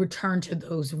we return to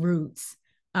those roots,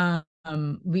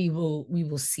 we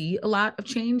will see a lot of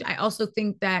change. I also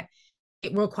think that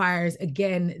it requires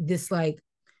again this like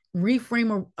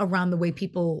reframe around the way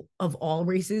people of all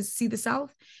races see the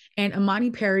South. And Amani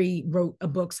Perry wrote a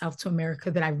book, South to America,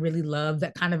 that I really love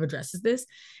that kind of addresses this.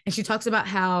 And she talks about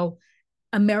how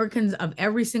Americans of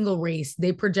every single race,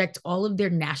 they project all of their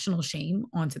national shame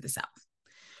onto the South.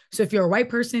 So if you're a white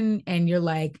person and you're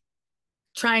like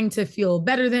trying to feel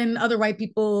better than other white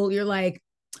people, you're like,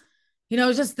 you know,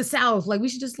 it's just the South. Like we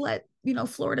should just let, you know,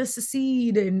 Florida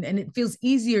secede. And it feels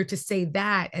easier to say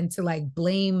that and to like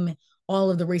blame all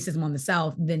of the racism on the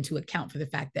South than to account for the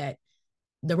fact that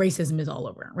the racism is all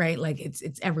over, right? Like it's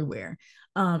everywhere.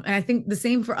 And I think the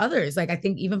same for others. Like I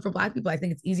think even for Black people, I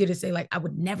think it's easier to say like I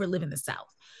would never live in the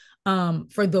South.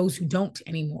 For those who don't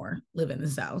anymore live in the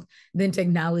South, than to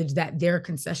acknowledge that there are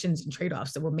concessions and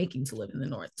trade-offs that we're making to live in the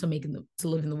North, to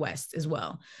live in the West as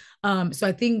well. So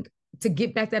I think to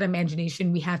get back that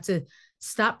imagination, we have to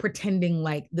stop pretending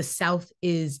like the South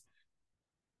is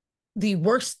the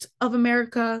worst of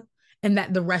America and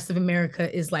that the rest of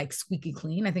America is like squeaky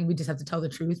clean. I think we just have to tell the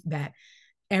truth that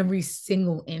every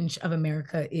single inch of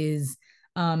America is,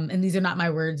 and these are not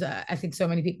my words. I think so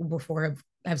many people before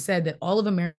have said that all of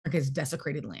America is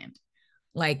desecrated land.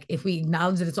 Like if we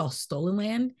acknowledge that it's all stolen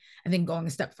land, I think going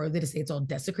a step further to say it's all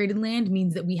desecrated land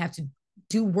means that we have to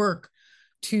do work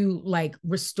to like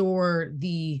restore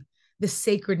the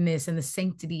sacredness and the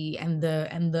sanctity and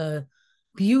the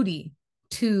beauty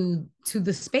to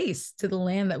the space, to the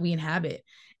land that we inhabit.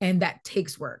 And that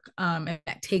takes work, and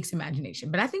that takes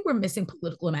imagination. But I think we're missing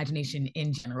political imagination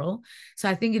in general. So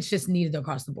I think it's just needed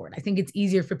across the board. I think it's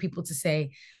easier for people to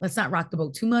say, let's not rock the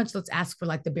boat too much. Let's ask for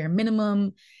like the bare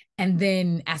minimum. And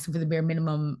then asking for the bare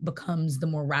minimum becomes the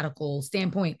more radical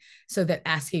standpoint, so that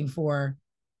asking for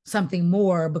something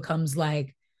more becomes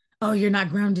like, oh, you're not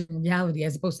grounded in reality,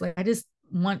 as opposed to like, I just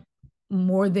want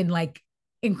more than like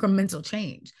incremental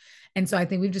change. And so I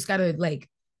think we've just got to like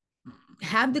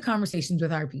have the conversations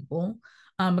with our people,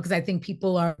 because I think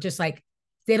people are just like,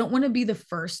 they don't want to be the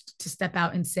first to step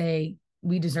out and say,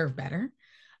 we deserve better.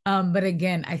 But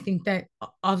again, I think that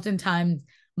oftentimes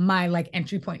my like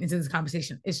entry point into this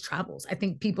conversation is travels. I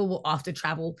think people will often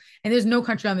travel, and there's no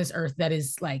country on this earth that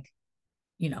is like,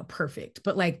 you know, perfect,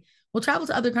 but like we'll travel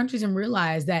to other countries and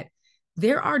realize that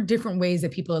there are different ways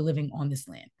that people are living on this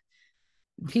land.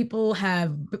 People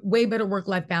have way better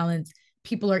work-life balance.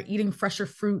 People are eating fresher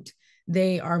fruit.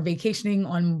 They are vacationing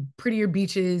on prettier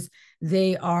beaches.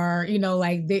 They are, you know,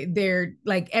 like they're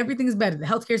like everything's better. The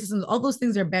healthcare systems, all those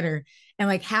things are better. And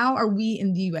like, how are we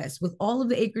in the US with all of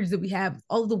the acreage that we have,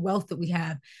 all of the wealth that we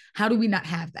have? How do we not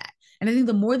have that? And I think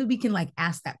the more that we can like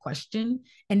ask that question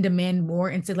and demand more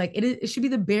and say like it should be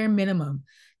the bare minimum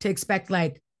to expect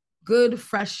like good,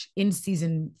 fresh,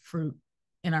 in-season fruit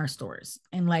in our stores,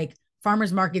 and like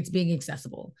farmers markets being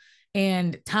accessible,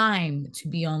 and time to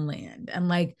be on land, and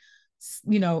like,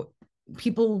 you know,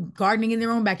 people gardening in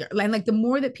their own backyard. And like the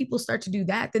more that people start to do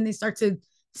that, then they start to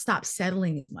stop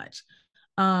settling as much.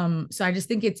 So I just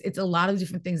think it's a lot of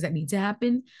different things that need to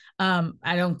happen.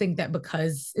 I don't think that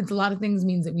because it's a lot of things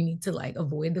means that we need to like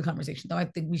avoid the conversation, though. I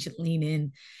think we should lean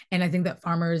in. And I think that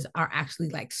farmers are actually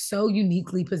like so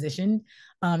uniquely positioned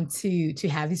to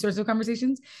have these sorts of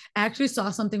conversations. I actually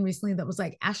saw something recently that was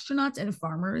like astronauts and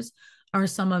farmers are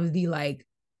some of the like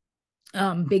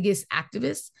biggest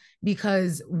activists,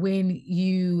 because when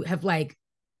you have like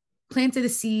planted a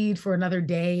seed for another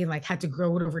day and like had to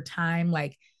grow it over time,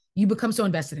 like you become so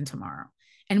invested in tomorrow.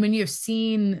 And when you have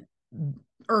seen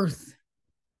Earth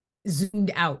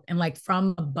zoomed out and like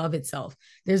from above itself,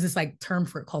 there's this like term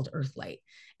for it called earth light.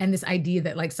 And this idea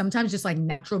that like sometimes just like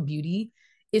natural beauty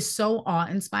is so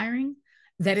awe-inspiring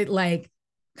that it like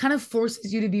kind of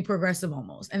forces you to be progressive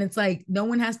almost. And it's like no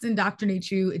one has to indoctrinate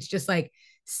you. It's just like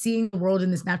seeing the world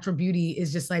in this natural beauty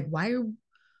is just like, why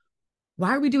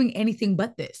are we doing anything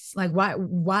but this? Like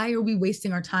why are we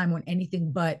wasting our time on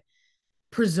anything but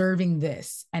preserving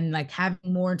this and like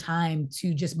having more time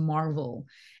to just marvel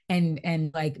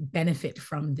and like benefit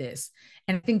from this?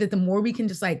 And I think that the more we can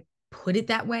just like put it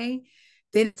that way,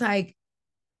 then it's like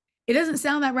it doesn't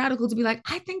sound that radical to be like,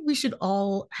 I think we should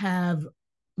all have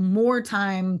more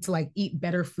time to like eat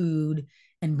better food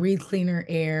and breathe cleaner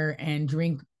air and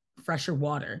drink fresher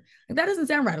water. Like that doesn't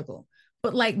sound radical.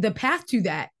 But like the path to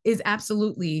that is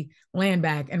absolutely land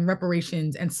back and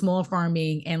reparations and small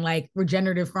farming and like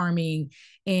regenerative farming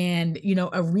and, you know,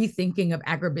 a rethinking of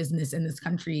agribusiness in this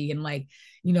country and like,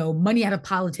 you know, money out of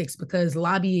politics because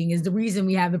lobbying is the reason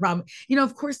we have the problem. You know,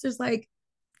 of course, there's like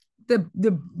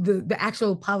the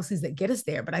actual policies that get us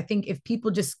there. But I think if people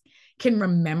just can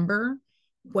remember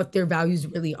what their values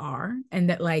really are and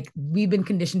that like we've been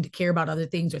conditioned to care about other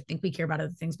things or think we care about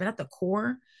other things, but at the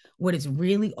core, what it's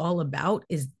really all about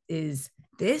is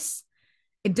this.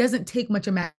 It doesn't take much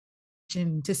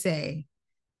imagination to say,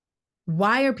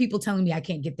 why are people telling me I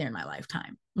can't get there in my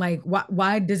lifetime? Like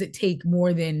why does it take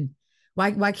more than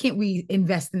why can't we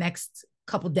invest the next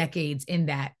couple decades in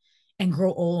that and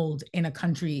grow old in a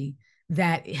country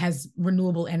that has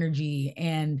renewable energy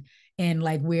and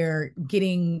like we're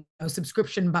getting, you know,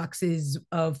 subscription boxes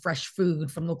of fresh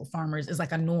food from local farmers is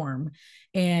like a norm.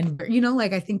 And, you know,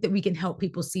 like I think that we can help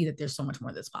people see that there's so much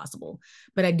more that's possible.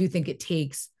 But I do think it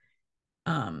takes,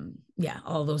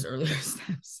 all those earlier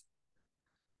steps.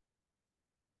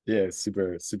 Yeah,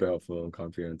 super, super helpful and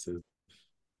comprehensive.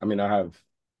 I mean, I have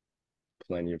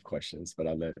plenty of questions, but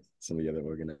I'll let some of the other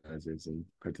organizers and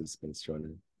participants join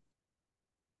in.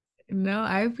 No,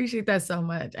 I appreciate that so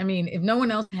much. I mean, if no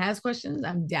one else has questions,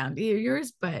 I'm down to hear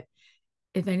yours, but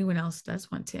if anyone else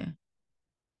does want to.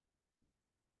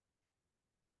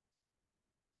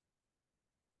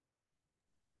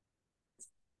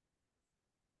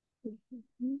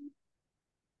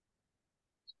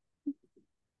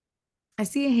 I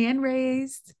see a hand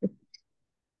raised.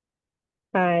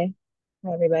 Hi,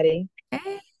 everybody.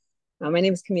 Hey. My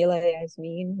name is Camila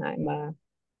Yasmin.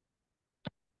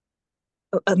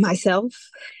 I'm myself,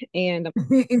 and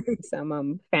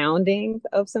some founding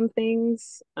of some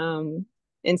things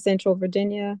in Central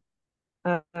Virginia,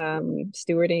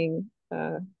 stewarding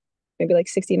maybe like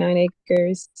 69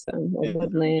 acres,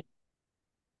 woodland,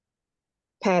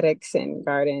 paddocks and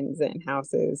gardens and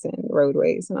houses and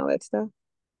roadways and all that stuff.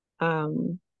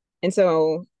 And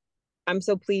so I'm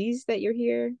so pleased that you're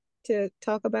here to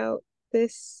talk about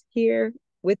this here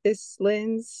with this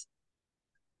lens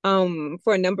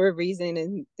for a number of reasons.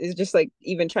 And it's just like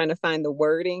even trying to find the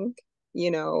wording,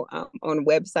 on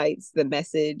websites, the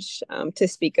message to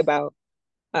speak about,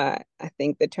 I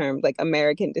think the term like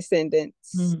American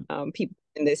descendants, people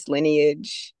in this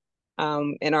lineage,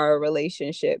 and our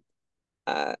relationship.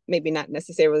 Maybe not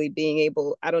necessarily being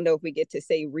able, I don't know if we get to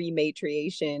say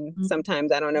rematriation.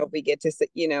 Sometimes I don't know if we get to say,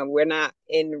 we're not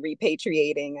in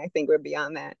repatriating. I think we're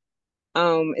beyond that.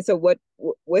 So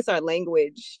what's our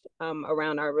language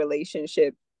around our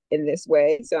relationship in this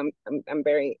way? So I'm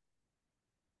very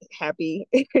happy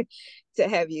to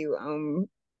have you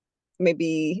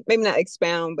maybe not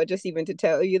expound, but just even to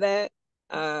tell you that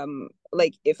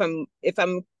like if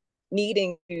I'm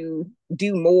needing to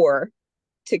do more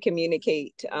to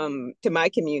communicate to my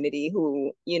community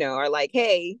who, are like,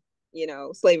 hey,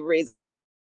 slavery is,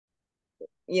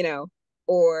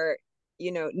 or,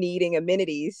 needing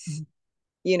amenities,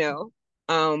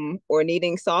 or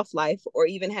needing soft life, or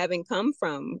even having come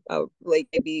from like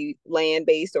maybe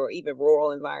land-based or even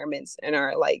rural environments and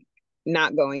are like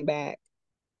not going back.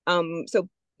 So,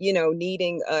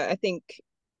 needing, I think,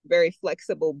 very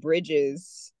flexible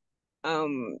bridges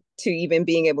to even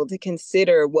being able to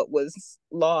consider what was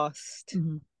lost.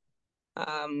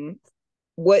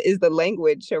 What is the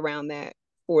language around that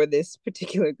for this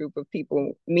particular group of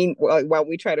people, while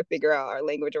we try to figure out our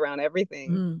language around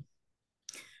everything? Mm.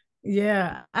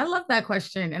 Yeah, I love that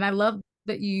question. And I love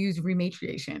that you use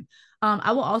rematriation.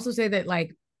 I will also say that,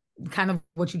 like, kind of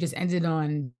what you just ended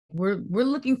on, we're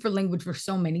looking for language for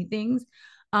so many things.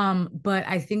 But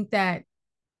I think that,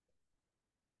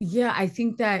 yeah, I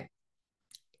think that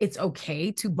it's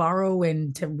okay to borrow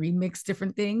and to remix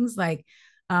different things. Like,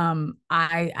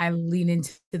 I lean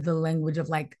into the language of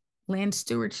like land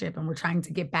stewardship, and we're trying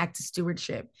to get back to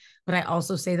stewardship. But I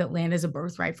also say that land is a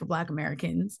birthright for Black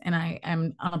Americans, and I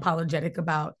am unapologetic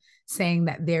about saying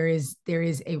that there is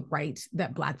a right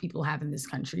that Black people have in this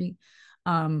country,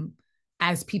 um,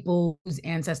 as people whose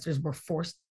ancestors were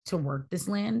forced to work this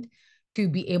land, to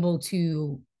be able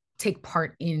to take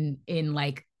part in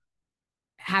like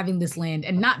having this land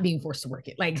and not being forced to work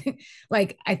it.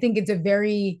 Like I think it's a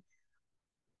very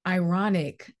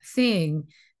ironic thing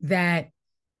that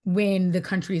when the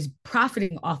country is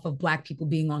profiting off of Black people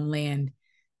being on land,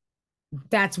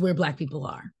 that's where Black people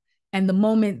are. And the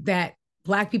moment that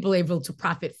Black people are able to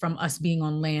profit from us being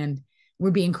on land,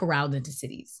 we're being corralled into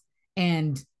cities.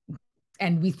 And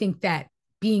we think that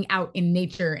being out in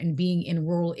nature and being in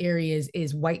rural areas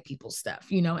is white people stuff,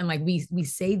 you know, and like we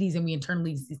say these and we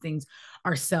internalize these things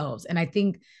ourselves. And I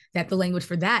think that the language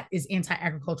for that is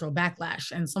anti-agricultural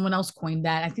backlash. And someone else coined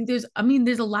that. I think there's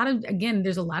a lot of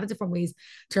different ways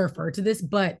to refer to this,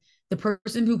 but the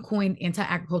person who coined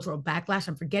anti-agricultural backlash,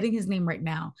 I'm forgetting his name right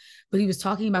now, but he was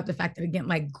talking about the fact that, again,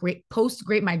 like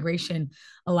post-Great Migration,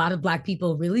 a lot of Black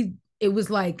people really, it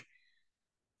was like,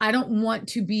 I don't want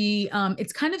to be,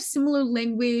 it's kind of similar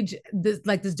language, this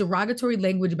derogatory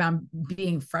language about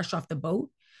being fresh off the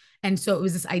boat. And so it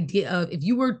was this idea of if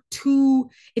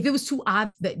it was too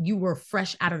odd that you were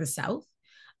fresh out of the South,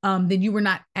 then you were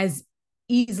not as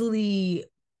easily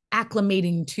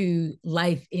acclimating to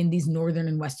life in these northern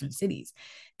and western cities.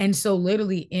 And so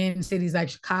literally in cities like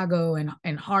Chicago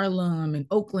and Harlem and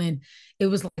Oakland, it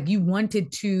was like you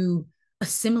wanted to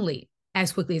assimilate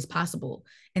as quickly as possible.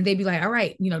 And they'd be like, all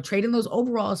right, you know, trade in those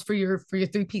overalls for your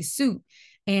three-piece suit,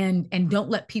 and don't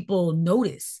let people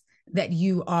notice that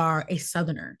you are a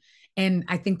Southerner. And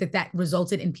I think that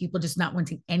resulted in people just not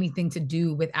wanting anything to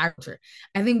do with agriculture.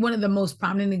 I think one of the most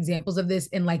prominent examples of this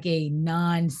in like a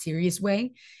non-serious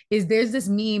way is there's this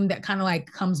meme that kind of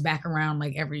like comes back around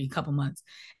like every couple months.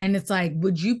 And it's like,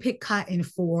 would you pick cotton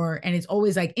for, and it's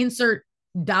always like insert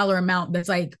dollar amount that's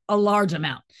like a large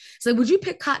amount. So would you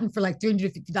pick cotton for like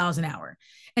 $350 an hour?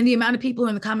 And the amount of people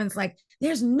in the comments like,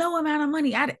 there's no amount of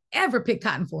money I'd ever pick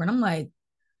cotton for. And I'm like,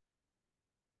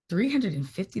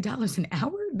 $350 an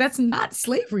hour? That's not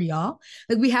slavery, y'all.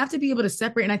 Like, we have to be able to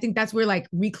separate. And I think that's where like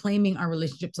reclaiming our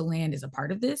relationship to land is a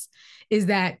part of this, is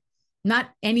that not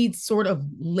any sort of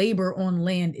labor on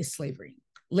land is slavery.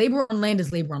 Labor on land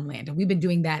is labor on land. And we've been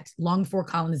doing that long before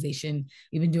colonization.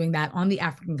 We've been doing that on the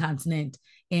African continent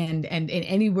and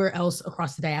anywhere else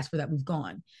across the diaspora that we've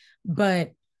gone.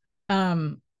 But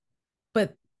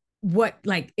what,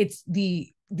 like, it's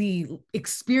the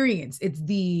experience, it's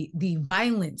the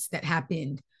violence that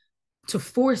happened to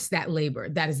force that labor,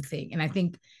 that is the thing. And I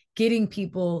think getting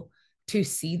people to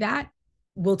see that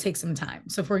will take some time.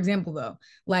 So for example, though,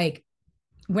 like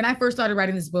when I first started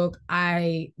writing this book,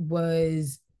 I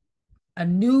was a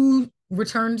new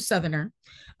returned Southerner,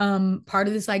 part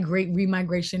of this like great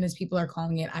remigration, as people are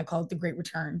calling it. I call it the Great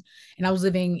Return. And I was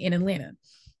living in Atlanta.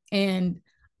 And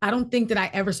I don't think that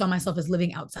I ever saw myself as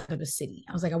living outside of a city.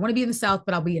 I was like, I want to be in the South,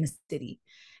 but I'll be in a city.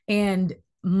 And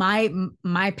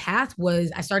my path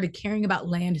was, I started caring about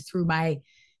land through my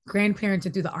grandparents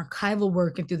and through the archival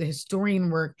work and through the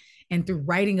historian work and through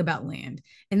writing about land.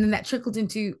 And then that trickled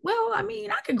into, well, I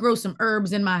mean, I could grow some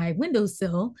herbs in my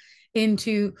windowsill,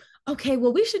 into, okay,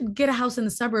 well, we should get a house in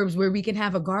the suburbs where we can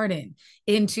have a garden,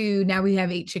 into now we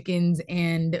have 8 chickens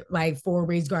and like 4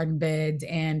 raised garden beds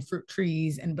and fruit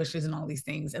trees and bushes and all these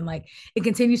things. And like, it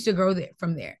continues to grow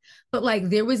from there. But like,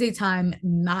 there was a time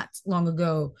not long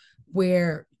ago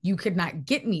where you could not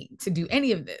get me to do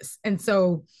any of this. And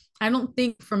so I don't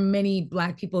think for many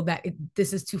Black people that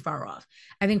this is too far off.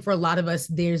 I think for a lot of us,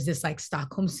 there's this like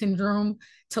Stockholm syndrome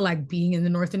to like being in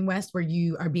the North and West, where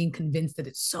you are being convinced that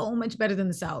it's so much better than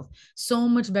the South, so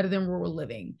much better than rural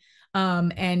living.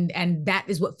 And that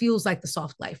is what feels like the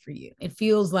soft life for you. It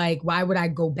feels like, why would I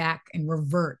go back and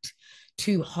revert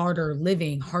to harder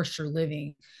living, harsher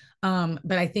living?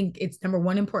 But I think it's, number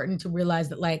one, important to realize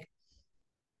that, like,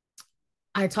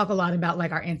 I talk a lot about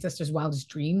like our ancestors' wildest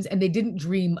dreams, and they didn't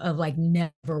dream of like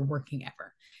never working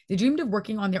ever. They dreamed of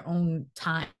working on their own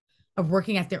time, of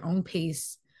working at their own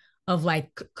pace, of like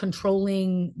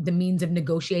controlling the means of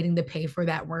negotiating the pay for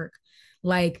that work.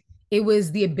 Like, It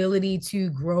was the ability to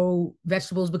grow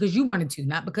vegetables because you wanted to,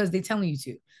 not because they're telling you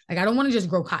to. Like, I don't want to just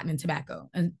grow cotton and tobacco.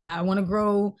 And I want to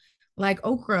grow like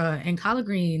okra and collard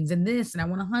greens and this, and I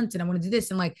want to hunt and I want to do this.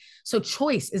 And like, so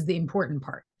choice is the important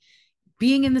part.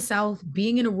 Being in the South,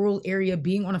 being in a rural area,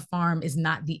 being on a farm is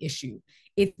not the issue.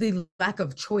 It's the lack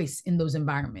of choice in those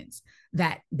environments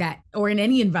or in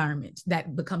any environment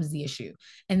that becomes the issue.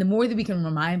 And the more that we can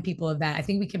remind people of that, I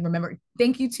think we can remember.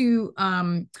 Thank you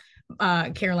to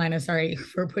Carolina, sorry,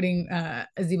 for putting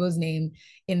Azibo's name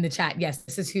in the chat. Yes,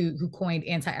 this is who coined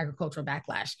anti-agricultural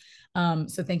backlash.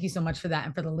 So thank you so much for that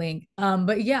and for the link.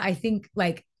 But yeah, I think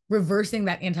like reversing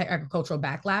that anti-agricultural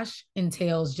backlash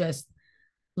entails just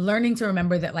learning to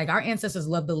remember that like our ancestors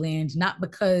loved the land, not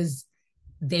because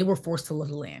they were forced to love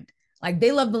the land. Like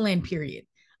they love the land, period.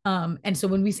 And so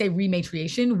when we say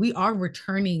rematriation, we are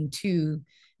returning to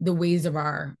the ways of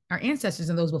our ancestors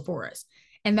and those before us.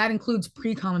 And that includes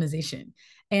pre-colonization.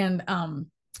 And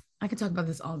I could talk about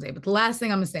this all day, but the last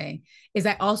thing I'm gonna say is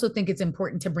I also think it's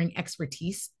important to bring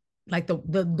expertise, like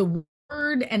the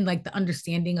word and like the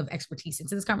understanding of expertise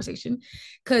into this conversation.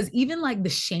 Because even like the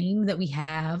shame that we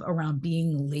have around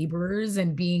being laborers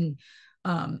and being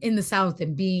in the South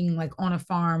and being like on a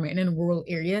farm and in a rural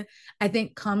area, I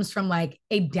think comes from like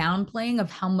a downplaying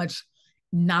of how much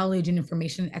knowledge and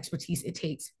information and expertise it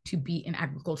takes to be an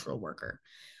agricultural worker.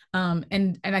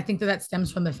 And I think that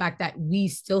stems from the fact that we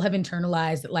still have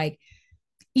internalized that, like,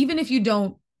 even if you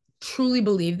don't truly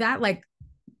believe that, like,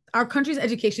 our country's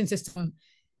education system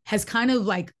has kind of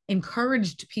like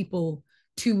encouraged people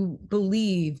to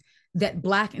believe that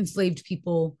Black enslaved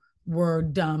people were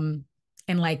dumb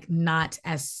and like not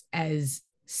as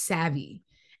savvy.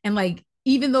 And like,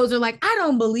 even those are like, I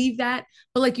don't believe that,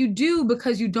 but like you do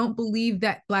because you don't believe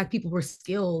that Black people were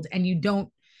skilled, and you don't.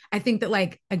 I think that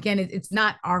like, again, it's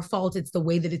not our fault. It's the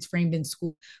way that it's framed in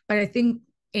school. But I think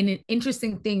an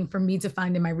interesting thing for me to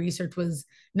find in my research was,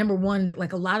 number one,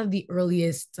 like a lot of the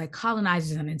earliest like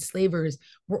colonizers and enslavers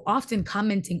were often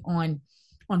commenting on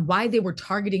why they were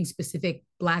targeting specific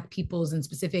Black peoples and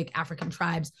specific African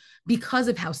tribes because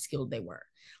of how skilled they were.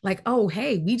 Like, oh,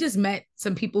 hey, we just met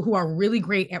some people who are really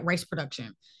great at rice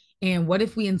production. And what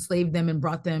if we enslaved them and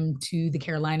brought them to the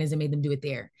Carolinas and made them do it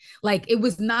there? Like, it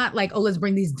was not like, oh, let's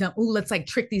bring these dumb, oh, let's like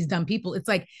trick these dumb people. It's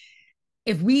like,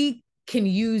 if we can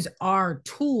use our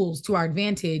tools to our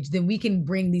advantage, then we can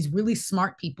bring these really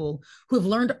smart people who have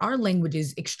learned our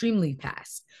languages extremely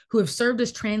fast, who have served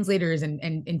as translators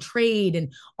and trade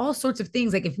and all sorts of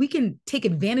things. Like, if we can take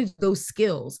advantage of those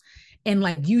skills and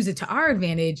like use it to our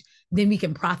advantage, then we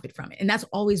can profit from it. And that's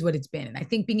always what it's been. And I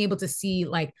think being able to see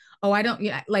like, oh, I don't,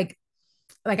 yeah, like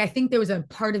I think there was a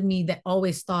part of me that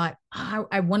always thought, oh,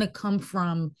 I want to come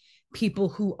from people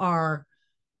who are,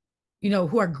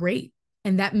 who are great.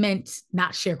 And that meant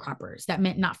not sharecroppers. That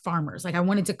meant not farmers. Like, I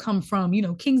wanted to come from,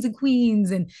 kings and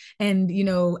queens and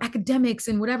academics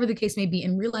and whatever the case may be.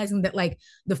 And realizing that like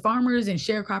the farmers and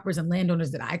sharecroppers and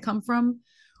landowners that I come from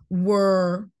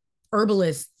were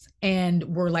herbalists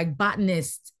and were like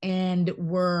botanists and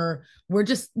were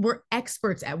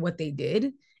experts at what they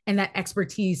did. And that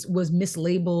expertise was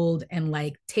mislabeled and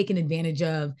like taken advantage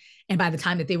of. And by the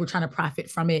time that they were trying to profit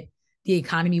from it, the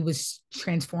economy was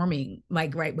transforming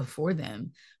like right before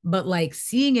them. But like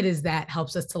seeing it as that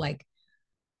helps us to like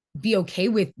be okay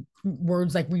with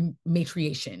words like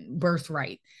rematriation,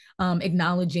 birthright,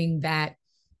 acknowledging that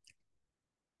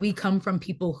we come from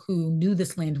people who knew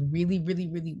this land really, really,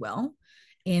 really well,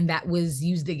 and that was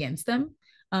used against them.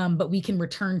 But we can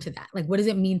return to that. Like, what does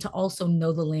it mean to also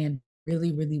know the land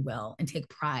really, really well and take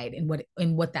pride in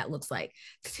what that looks like?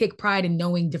 To take pride in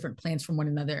knowing different plants from one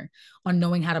another, on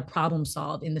knowing how to problem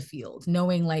solve in the field,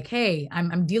 knowing like, hey,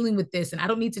 I'm dealing with this, and I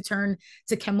don't need to turn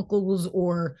to chemicals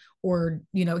or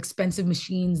expensive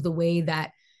machines the way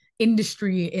that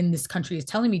industry in this country is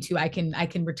telling me to. I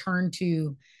can return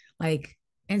to like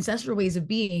ancestral ways of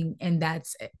being, and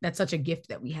that's such a gift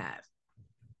that we have.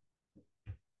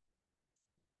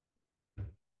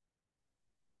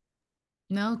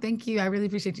 No, thank you. I really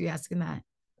appreciate you asking that.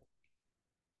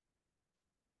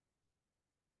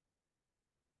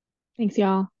 Thanks,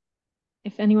 y'all.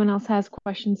 If anyone else has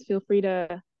questions, feel free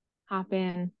to hop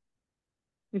in.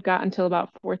 We've got until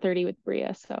about 4:30 with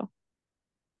Brea, so.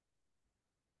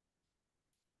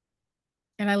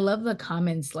 And I love the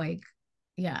comments, like,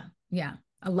 yeah.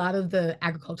 A lot of the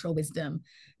agricultural wisdom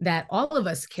that all of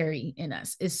us carry in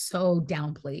us is so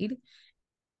downplayed.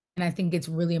 And I think it's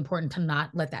really important to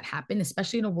not let that happen,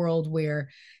 especially in a world where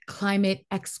climate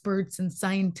experts and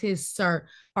scientists are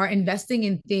investing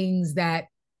in things that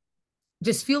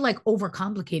just feel like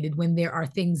overcomplicated, when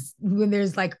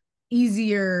there's like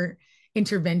easier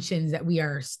interventions that we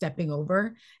are stepping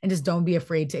over, and just don't be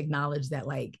afraid to acknowledge that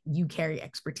like you carry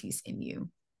expertise in you.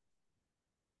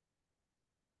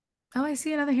 Oh, I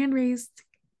see another hand raised.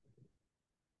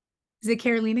 Is it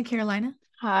Carolina?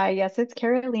 Hi, yes, it's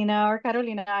Carolina or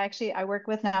Carolina. Actually, I work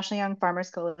with National Young Farmers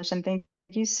Coalition. Thank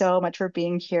you so much for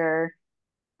being here.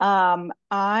 And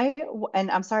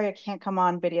I'm sorry I can't come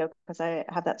on video because I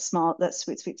have that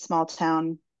sweet small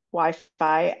town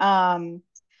Wi-Fi.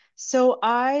 So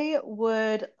I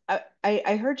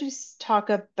heard you talk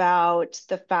about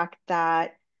the fact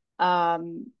that,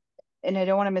 and I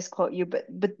don't want to misquote you, but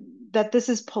that this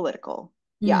is political.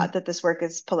 Yeah, that this work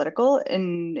is political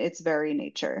in its very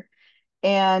nature.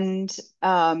 And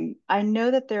I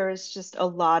know that there is just a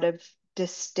lot of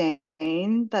disdain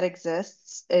that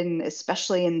exists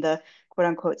especially in the quote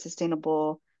unquote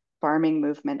sustainable farming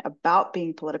movement about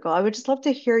being political. I would just love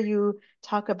to hear you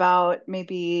talk about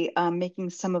maybe making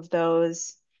some of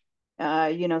those,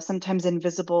 sometimes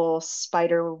invisible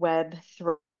spider web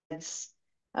threads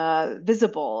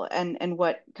visible, and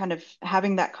what kind of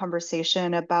having that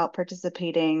conversation about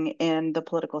participating in the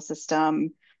political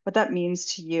system, what that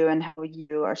means to you and how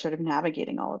you are sort of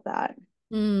navigating all of that.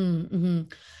 Mm-hmm.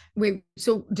 Wait,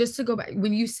 so just to go back,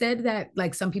 when you said that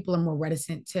like some people are more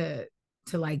reticent to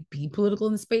like be political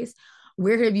in the space,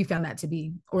 where have you found that to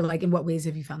be? Or like in what ways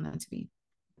have you found that to be?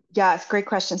 Yeah, it's a great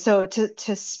question. So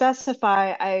to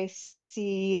specify, I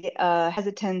see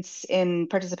hesitance in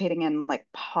participating in like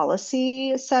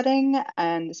policy setting,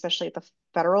 and especially at the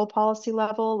federal policy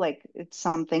level. Like it's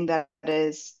something that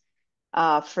is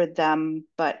for them,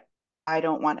 but I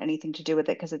don't want anything to do with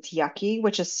it because it's yucky,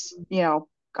 which is,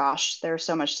 gosh, there's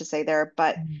so much to say there.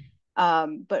 But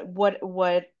what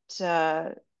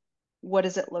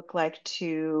does it look like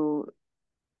to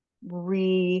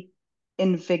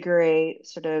reinvigorate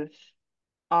sort of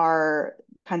our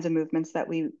kinds of movements that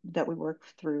we work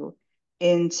through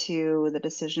into the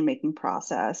decision-making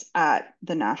process at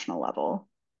the national level?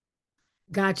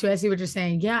 Gotcha. I see what you're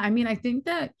saying. Yeah, I mean, I think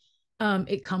that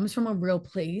it comes from a real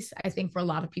place. I think for a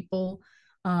lot of people,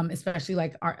 especially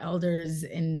like our elders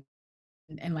and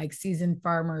like seasoned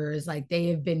farmers, like they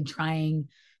have been trying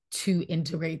to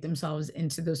integrate themselves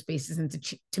into those spaces and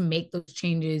to make those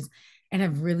changes, and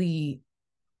have really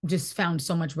just found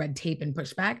so much red tape and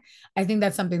pushback. I think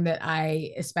that's something that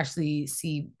I especially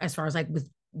see as far as like with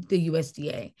the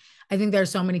USDA. I think there are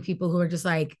so many people who are just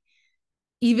like,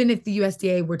 even if the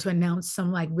USDA were to announce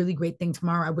some like really great thing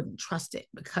tomorrow, I wouldn't trust it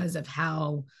because of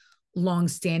how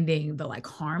long-standing the like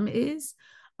harm is.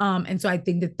 And so I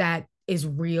think that that is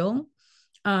real.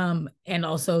 And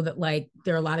also that like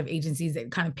there are a lot of agencies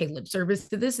that kind of pay lip service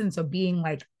to this. And so being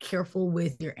like careful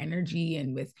with your energy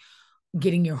and with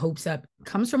getting your hopes up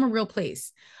comes from a real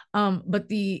place. But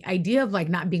the idea of like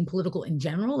not being political in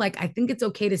general, like I think it's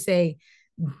okay to say,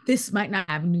 this might not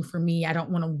avenue for me. I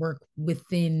don't want to work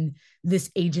within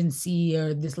this agency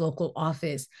or this local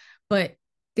office, but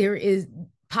there is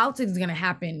politics is going to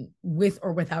happen with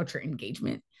or without your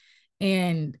engagement.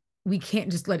 And we can't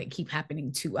just let it keep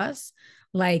happening to us.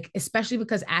 Like, especially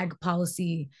because ag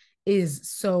policy is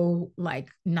so like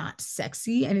not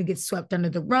sexy and it gets swept under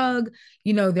the rug.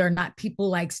 There are not people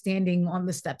like standing on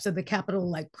the steps of the Capitol,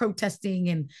 like protesting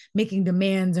and making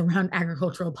demands around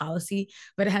agricultural policy,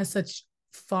 but it has such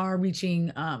far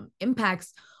reaching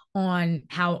impacts on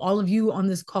how all of you on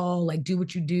this call like do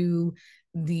what you do,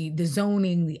 the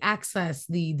zoning, the access,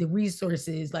 the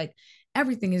resources, like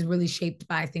everything is really shaped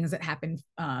by things that happen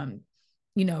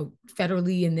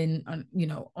federally and then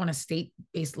on a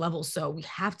state-based level. So we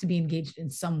have to be engaged in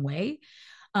some way.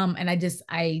 And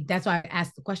that's why I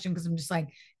asked the question, because I'm just like,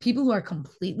 people who are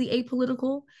completely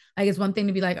apolitical, like it's one thing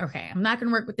to be like, okay, I'm not going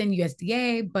to work within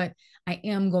USDA, but I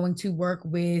am going to work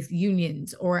with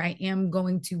unions, or I am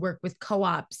going to work with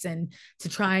co-ops and to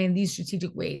try in these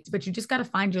strategic ways. But you just got to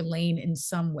find your lane in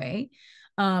some way.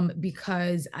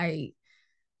 Because I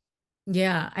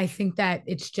think that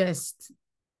it's just,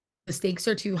 the stakes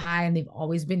are too high, and they've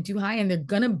always been too high, and they're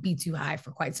going to be too high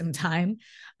for quite some time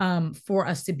for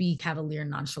us to be cavalier and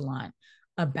nonchalant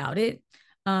about it.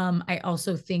 I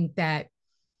also think that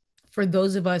for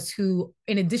those of us who,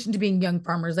 in addition to being young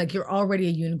farmers, like you're already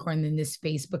a unicorn in this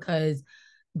space because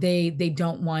they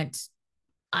don't want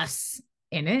us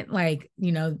in it. Like,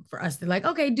 for us, they're like,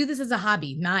 okay, do this as a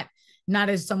hobby, not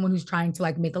as someone who's trying to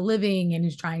like make a living and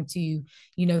who's trying to,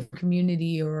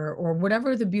 community or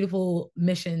whatever the beautiful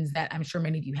missions that I'm sure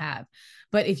many of you have.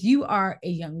 But if you are a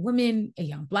young woman, a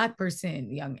young Black person,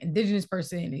 a young Indigenous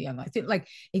person, a young like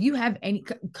if you have any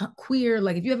queer,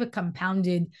 like if you have a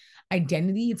compounded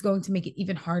identity, it's going to make it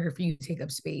even harder for you to take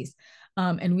up space.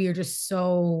 And we are just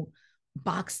so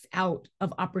boxed out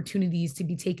of opportunities to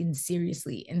be taken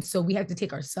seriously. And so we have to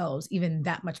take ourselves even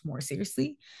that much more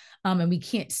seriously. And we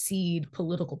can't cede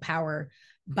political power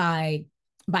by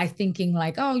thinking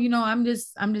like, oh, you know, I'm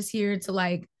just here to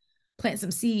like plant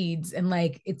some seeds, and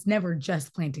like it's never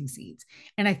just planting seeds.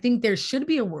 And I think there should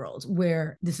be a world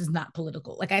where this is not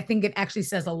political. Like I think it actually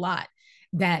says a lot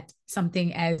that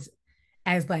something as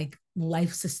like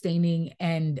life sustaining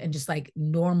and just like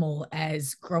normal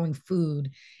as growing food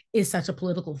is such a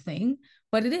political thing,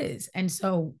 but it is. And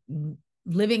so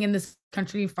living in this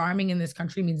country, farming in this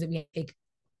country means that we take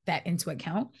that into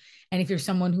account. And if you're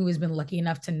someone who has been lucky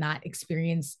enough to not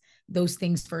experience those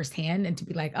things firsthand and to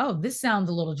be like, oh, this sounds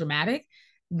a little dramatic,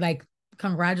 like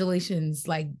congratulations,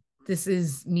 like this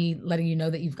is me letting you know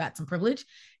that you've got some privilege.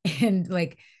 And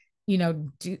like, you know,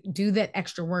 do that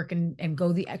extra work and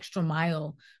go the extra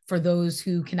mile for those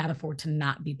who cannot afford to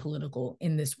not be political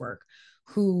in this work,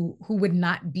 who would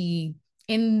not be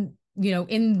in, you know,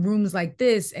 in rooms like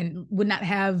this and would not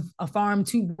have a farm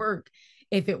to work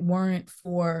if it weren't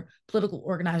for political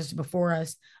organizers before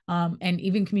us, and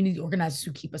even community organizers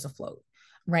who keep us afloat,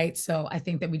 right? So I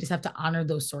think that we just have to honor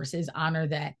those sources, honor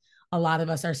that a lot of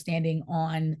us are standing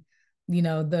on, you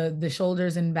know, the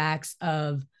shoulders and backs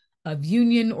of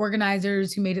union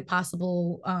organizers who made it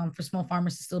possible for small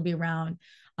farmers to still be around,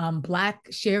 Black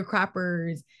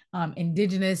sharecroppers,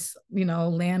 indigenous, you know,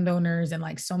 landowners, and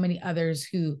like so many others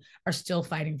who are still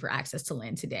fighting for access to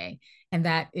land today. And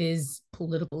that is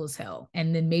political as hell.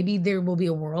 And then maybe there will be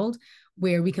a world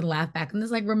where we can laugh back on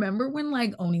this. Like, remember when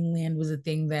like owning land was a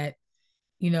thing that,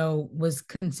 you know, was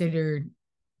considered,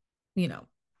 you know,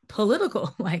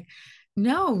 political? Like,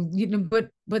 no, you know,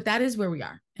 but that is where we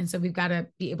are. And so we've got to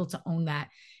be able to own that.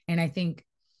 And I think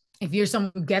if you're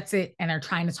someone who gets it and are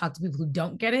trying to talk to people who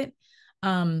don't get it,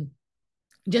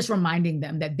 just reminding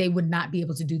them that they would not be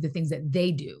able to do the things that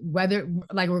they do, whether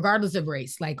like regardless of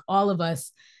race, like all of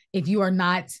us, if you are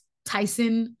not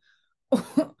Tyson,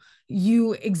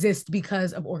 you exist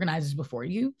because of organizers before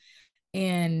you.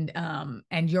 And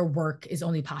your work is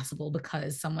only possible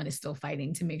because someone is still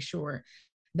fighting to make sure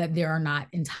that there are not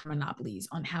entire monopolies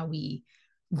on how we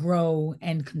grow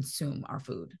and consume our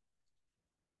food.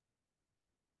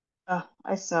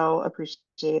 I so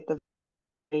appreciate the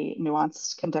very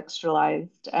nuanced,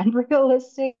 contextualized, and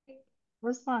realistic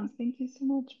response. Thank you so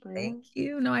much, Brea. Thank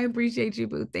you. No, I appreciate you,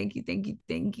 Boo. Thank you, thank you,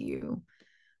 thank you.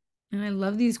 And I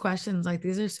love these questions. Like,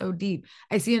 these are so deep.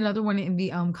 I see another one in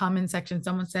the comment section.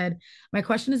 Someone said, my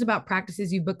question is about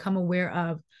practices you've become aware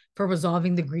of for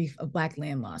resolving the grief of Black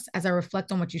land loss. As I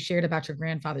reflect on what you shared about your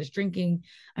grandfather's drinking,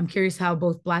 I'm curious how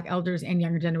both Black elders and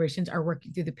younger generations are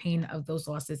working through the pain of those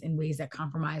losses in ways that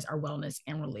compromise our wellness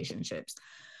and relationships.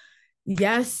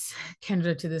 Yes,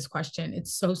 Kendra, to this question.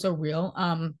 It's so, so real.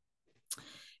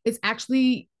 It's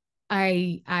actually,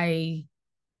 I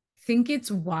think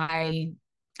it's why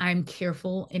I'm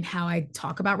careful in how I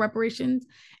talk about reparations,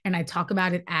 and I talk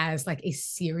about it as like a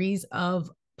series of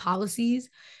policies,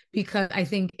 because I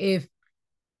think if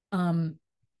in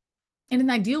an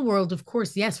ideal world, of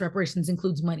course, yes, reparations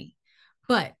includes money,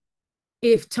 but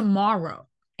if tomorrow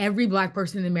every Black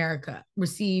person in America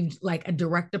received like a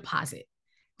direct deposit,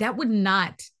 that would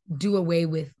not do away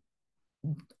with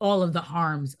all of the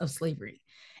harms of slavery.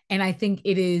 And I think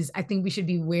we should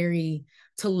be wary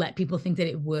to let people think that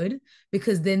it would,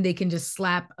 because then they can just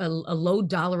slap a low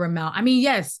dollar amount. I mean,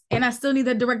 yes, and I still need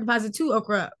that direct deposit too,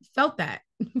 Okra. Felt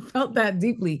that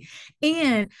deeply.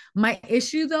 And my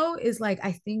issue though is like,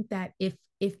 I think that if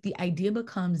the idea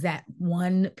becomes that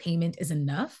one payment is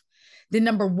enough, then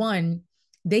number one,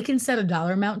 they can set a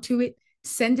dollar amount to it,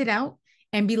 send it out,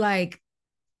 and be like,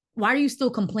 why are you still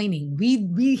complaining?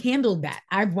 We handled that.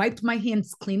 I've wiped my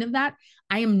hands clean of that.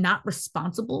 I am not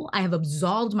responsible. I have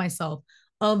absolved myself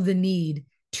of the need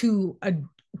to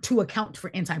account for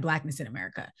anti-Blackness in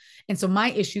America. And so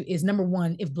my issue is, number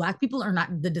one, if Black people are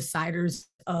not the deciders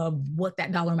of what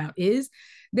that dollar amount is,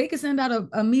 they could send out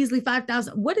a measly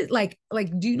 $5,000. What is like,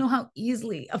 do you know how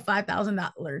easily a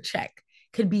 $5,000 check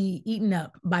could be eaten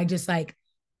up by just like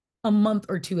a month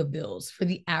or two of bills for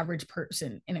the average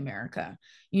person in America?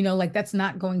 You know, like that's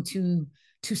not going to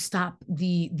stop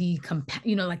the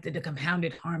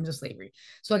compounded harms of slavery.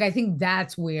 So like, I think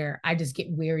that's where I just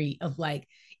get wary of, like,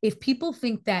 if people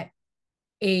think that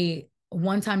a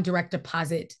one-time direct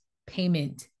deposit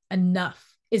payment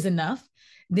is enough,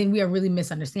 then we are really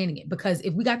misunderstanding it. Because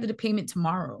if we got the payment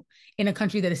tomorrow in a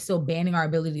country that is still banning our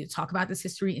ability to talk about this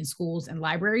history in schools and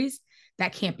libraries,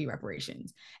 that can't be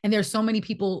reparations. And there's so many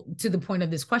people, to the point of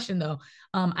this question though,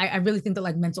 I really think that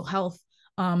like mental health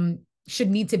should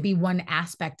need to be one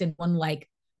aspect and one like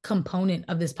component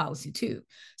of this policy too.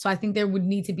 So I think there would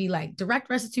need to be like direct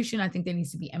restitution. I think there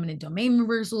needs to be eminent domain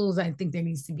reversals. I think there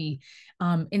needs to be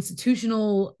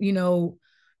institutional,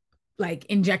 like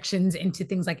injections into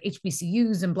things like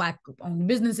HBCUs and Black owned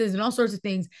businesses and all sorts of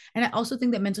things. And I also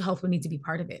think that mental health would need to be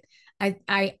part of it.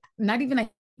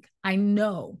 I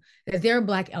know that there are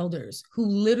Black elders who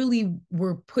literally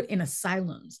were put in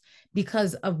asylums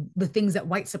because of the things that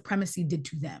white supremacy did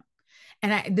to them.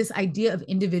 And this idea of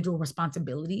individual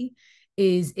responsibility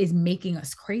is making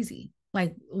us crazy,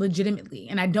 like legitimately.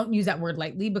 And I don't use that word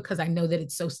lightly because I know that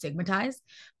it's so stigmatized,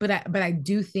 but I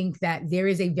do think that there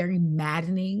is a very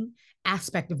maddening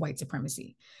aspect of white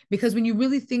supremacy, because when you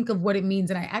really think of what it means,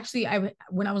 and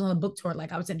when I was on a book tour,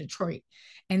 like I was in Detroit,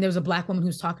 and there was a Black woman who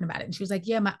was talking about it, and she was like,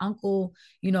 yeah, my uncle,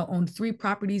 owned 3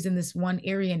 properties in this one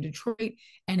area in Detroit,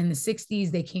 and in the 60s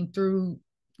they came through,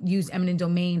 used eminent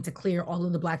domain to clear all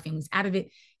of the Black families out of it.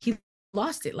 He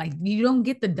lost it. Like, you don't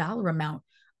get the dollar amount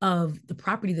of the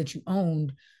property that you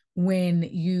owned when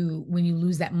you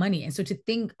lose that money. And so to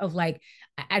think of like,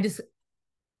 I just,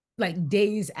 like,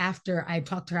 days after I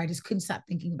talked to her, I just couldn't stop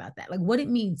thinking about that. Like, what it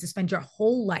means to spend your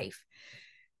whole life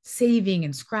saving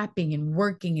and scrapping and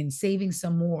working and saving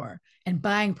some more and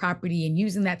buying property and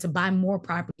using that to buy more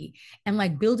property and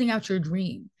like building out your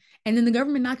dream. And then the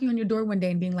government knocking on your door one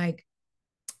day and being like,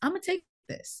 I'm gonna take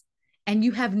this. And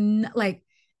you have and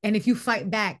if you fight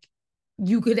back,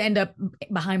 you could end up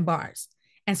behind bars.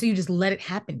 And so you just let it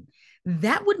happen.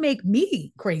 That would make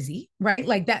me crazy, right?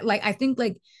 Like that, like, I think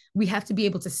like we have to be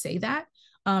able to say that.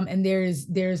 And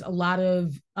there's a lot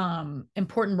of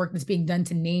important work that's being done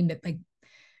to name that,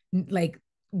 like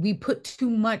we put too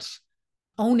much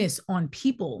onus on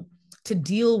people to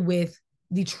deal with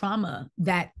the trauma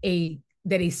that a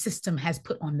system has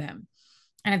put on them.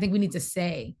 And I think we need to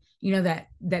say, that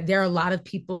there are a lot of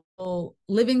people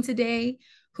living today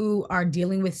who are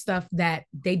dealing with stuff that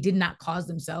they did not cause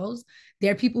themselves.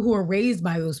 There are people who are raised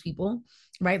by those people,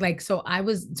 right? Like, so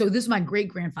this is my great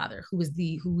grandfather who is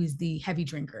the heavy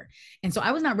drinker. And so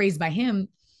I was not raised by him,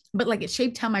 but like it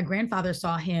shaped how my grandfather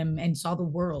saw him and saw the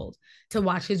world, to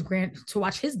watch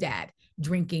his dad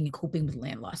drinking and coping with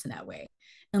land loss in that way.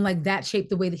 And like that shaped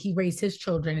the way that he raised his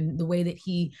children and the way that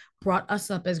he brought us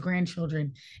up as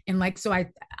grandchildren. And like, so I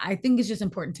think it's just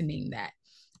important to name that.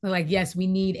 Like, yes, we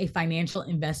need a financial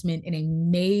investment in a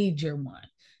major one,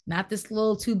 not this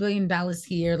little $2 billion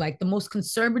here. Like the most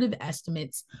conservative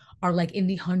estimates are like in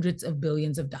the hundreds of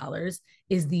billions of dollars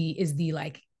is the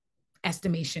like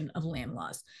estimation of land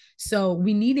loss. So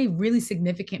we need a really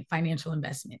significant financial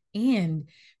investment. And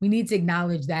we need to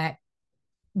acknowledge that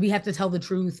we have to tell the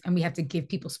truth, and we have to give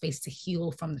people space to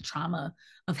heal from the trauma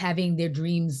of having their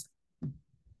dreams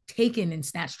taken and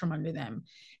snatched from under them.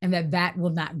 And that will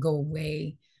not go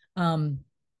away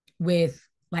with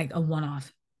like a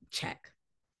one-off check.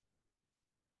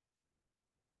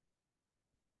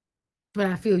 But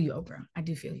I feel you, Oprah. I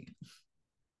do feel you.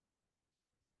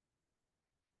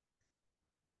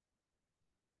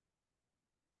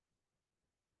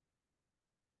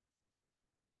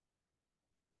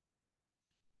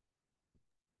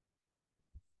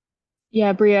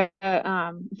 Yeah, Brea,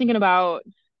 thinking about,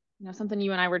 something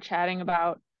you and I were chatting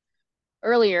about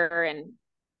earlier, and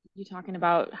you talking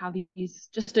about how these,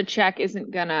 just a check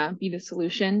isn't gonna be the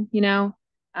solution, even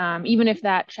if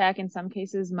that check in some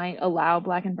cases might allow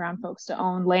Black and brown folks to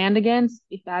own land again,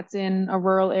 if that's in a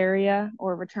rural area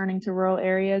or returning to rural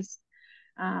areas,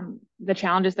 the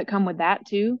challenges that come with that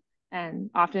too, and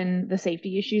often the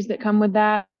safety issues that come with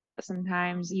that,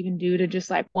 sometimes even due to just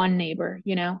like one neighbor,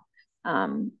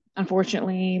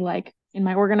 unfortunately, like in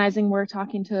my organizing work,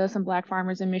 talking to some Black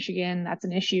farmers in Michigan, that's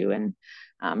an issue. And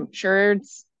I'm sure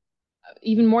it's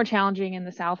even more challenging in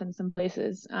the South in some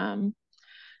places.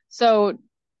 So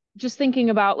just thinking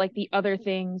about like the other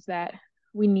things that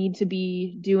we need to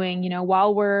be doing,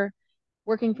 while we're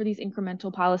working for these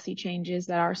incremental policy changes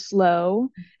that are slow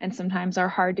and sometimes are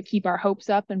hard to keep our hopes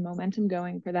up and momentum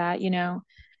going for that,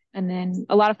 and then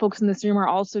a lot of folks in this room are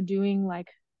also doing like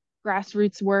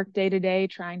grassroots work day to day,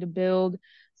 trying to build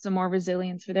some more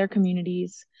resilience for their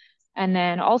communities. And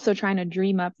then also trying to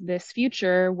dream up this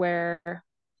future where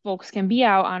folks can be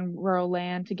out on rural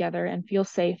land together and feel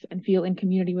safe and feel in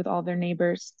community with all their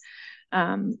neighbors.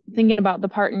 Thinking about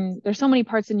there's so many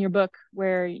parts in your book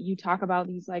where you talk about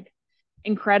these like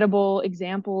incredible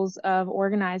examples of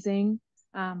organizing,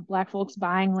 Black folks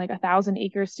buying like 1,000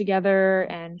 acres together,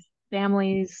 and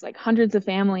families, like hundreds of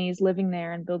families living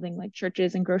there and building like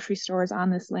churches and grocery stores on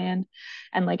this land,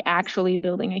 and like actually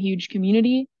building a huge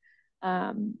community.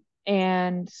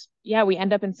 And yeah, we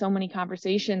end up in so many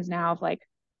conversations now of like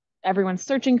everyone's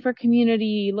searching for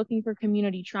community, looking for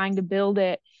community, trying to build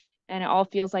it. and it all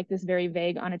feels like this very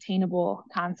vague, unattainable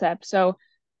concept. So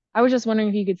I was just wondering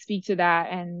if you could speak to that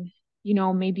and,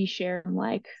 maybe share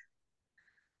like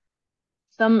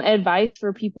some advice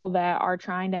for people that are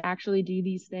trying to actually do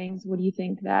these things. What do you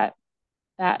think that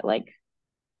like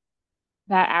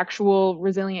that actual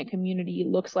resilient community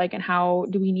looks like, and how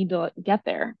do we need to get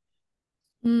there?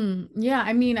 Yeah,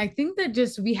 I mean, I think that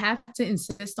just we have to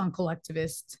insist on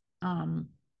collectivist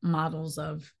models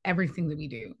of everything that we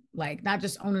do, like not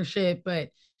just ownership, but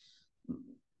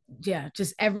yeah,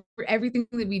 just everything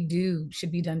that we do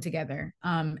should be done together.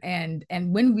 And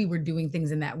when we were doing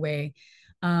things in that way,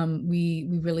 we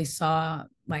really saw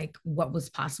like what was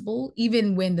possible,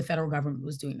 even when the federal government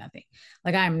was doing nothing.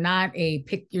 Like I'm not a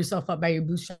pick yourself up by your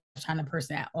bootstraps kind of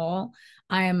person at all.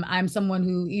 I'm someone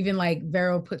who, even like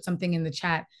Vero put something in the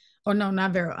chat, or no,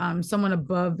 not Vero, someone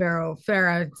above Vero,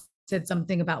 Farah said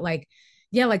something about like,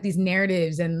 yeah, like these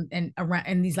narratives and around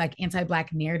and these like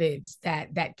anti-Black narratives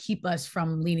that keep us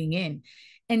from leaning in.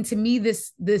 And to me,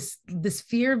 this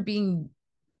fear of being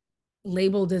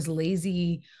labeled as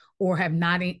lazy or have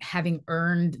not having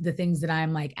earned the things that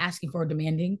I'm like asking for or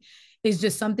demanding is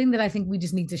just something that I think we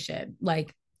just need to shed.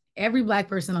 Like every Black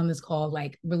person on this call,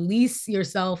 like release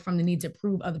yourself from the need to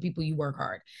prove other people you work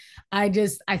hard. I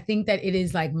think that it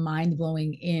is like mind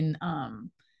blowing in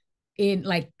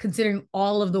like considering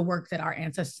all of the work that our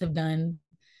ancestors have done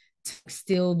to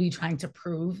still be trying to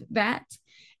prove that.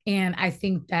 And I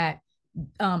think that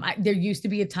there used to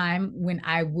be a time when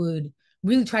I would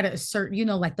really try to assert,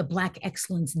 like the Black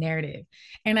excellence narrative.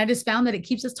 And I just found that it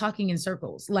keeps us talking in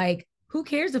circles. Like, who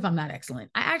cares if I'm not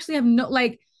excellent? I actually have no,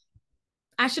 like,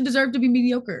 I should deserve to be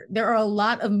mediocre. There are a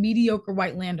lot of mediocre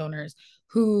white landowners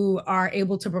who are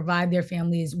able to provide their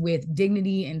families with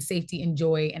dignity and safety and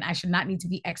joy. And I should not need to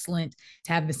be excellent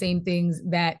to have the same things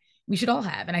that we should all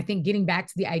have. And I think getting back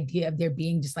to the idea of there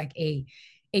being just like a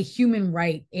human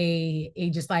right, a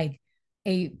just like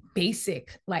a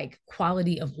basic like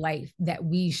quality of life that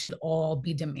we should all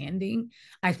be demanding,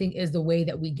 I think is the way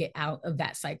that we get out of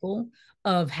that cycle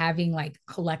of having like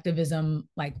collectivism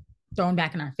like thrown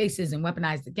back in our faces and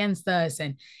weaponized against us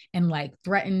and like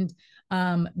threatened,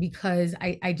 because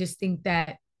I just think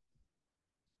that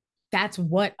that's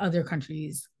what other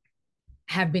countries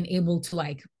have been able to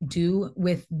like do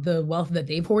with the wealth that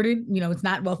they've hoarded. It's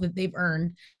not wealth that they've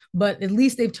earned, but at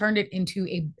least they've turned it into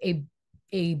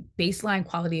a baseline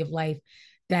quality of life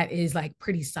that is like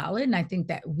pretty solid. And I think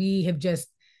that we have just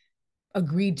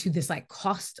agreed to this like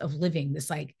cost of living, this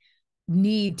like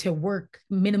need to work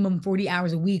minimum 40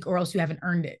 hours a week or else you haven't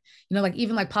earned it. Like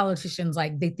even like politicians,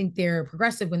 like they think they're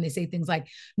progressive when they say things like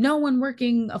no one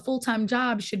working a full-time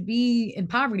job should be in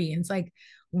poverty. And it's like,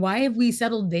 why have we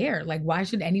settled there? Like, why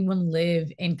should anyone live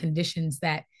in conditions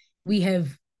that we have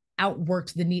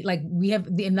outworked the need? Like we have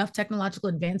enough technological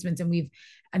advancements and we've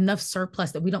enough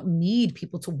surplus that we don't need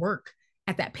people to work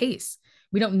at that pace.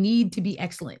 We don't need to be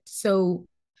excellent. So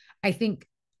I think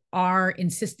our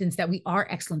insistence that we are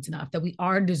excellent enough, that we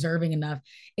are deserving enough,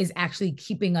 is actually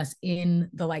keeping us in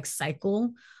the like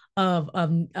cycle of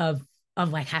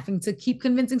like having to keep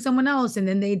convincing someone else, and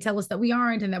then they tell us that we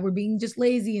aren't, and that we're being just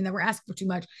lazy, and that we're asking for too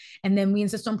much, and then we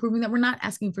insist on proving that we're not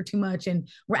asking for too much, and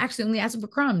we're actually only asking for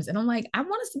crumbs. And I'm like, I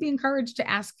want us to be encouraged to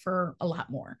ask for a lot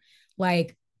more.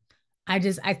 Like I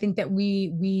think that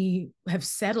we have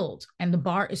settled and the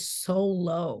bar is so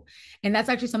low. And that's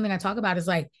actually something I talk about, is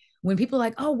like when people are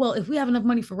like, oh, well, if we have enough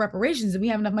money for reparations and we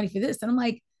have enough money for this, and I'm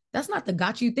like, that's not the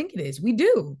gotcha you think it is. We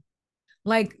do.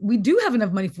 Like we do have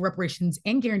enough money for reparations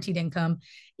and guaranteed income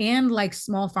and like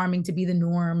small farming to be the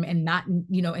norm and not,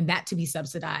 and that to be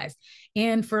subsidized,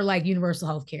 and for like universal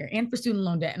health care and for student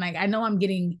loan debt. And like, I know I'm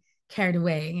getting carried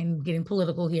away and getting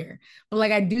political here, but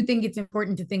like, I do think it's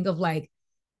important to think of like,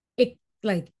 it,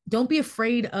 like, don't be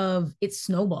afraid of it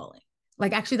snowballing.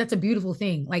 Like, actually, that's a beautiful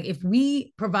thing. Like, if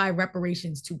we provide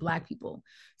reparations to Black people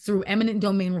through eminent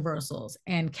domain reversals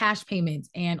and cash payments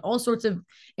and all sorts of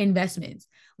investments,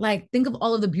 like, think of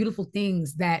all of the beautiful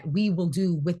things that we will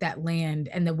do with that land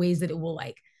and the ways that it will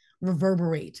like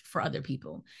reverberate for other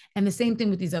people. And the same thing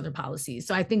with these other policies.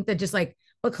 So I think that just like,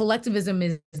 but collectivism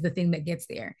is the thing that gets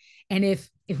there. And if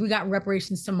we got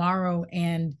reparations tomorrow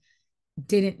and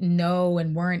didn't know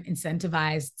and weren't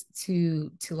incentivized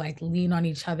to like lean on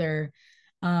each other,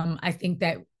 I think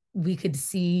that we could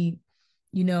see,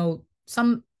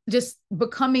 some just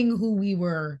becoming who we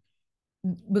were,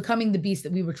 becoming the beast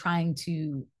that we were trying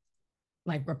to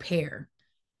like repair.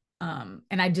 And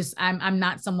I'm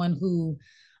not someone who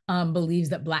believes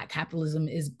that Black capitalism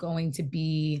is going to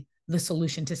be the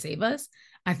solution to save us.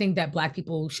 I think that Black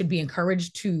people should be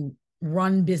encouraged to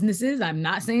run businesses. I'm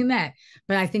not saying that,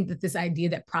 but I think that this idea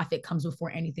that profit comes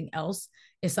before anything else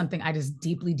is something I just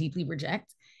deeply, deeply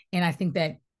reject. And I think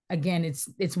that, again,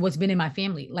 it's what's been in my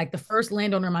family. Like the first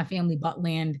landowner in my family bought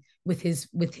land with his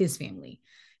family.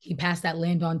 He passed that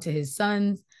land on to his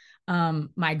sons.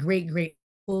 My great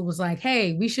was like,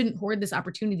 hey, we shouldn't hoard this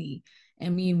opportunity. I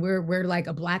mean, we're like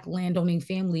a Black landowning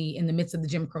family in the midst of the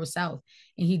Jim Crow South.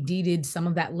 And he deeded some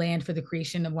of that land for the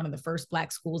creation of one of the first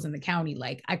Black schools in the county.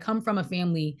 Like, I come from a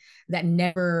family that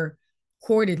never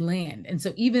hoarded land. And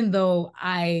so even though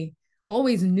I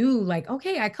always knew, like,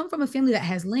 okay, I come from a family that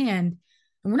has land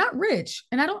and we're not rich.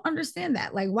 And I don't understand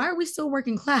that. Like, why are we still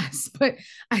working class? But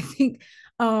I think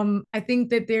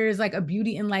that there is like a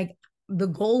beauty in, like, the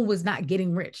goal was not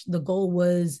getting rich. The goal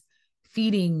was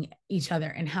feeding each other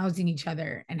and housing each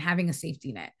other and having a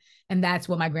safety net. And that's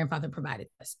what my grandfather provided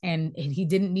us. And he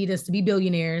didn't need us to be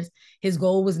billionaires. His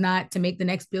goal was not to make the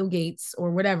next Bill Gates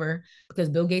or whatever, because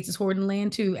Bill Gates is hoarding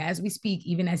land too, as we speak,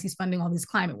 even as he's funding all this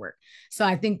climate work. So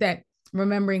I think that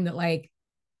remembering that, like,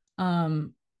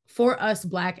 for us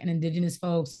Black and Indigenous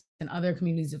folks and other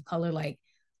communities of color, like,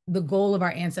 the goal of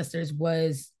our ancestors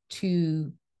was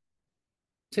to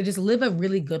just live a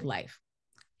really good life.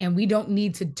 And we don't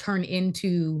need to turn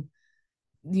into,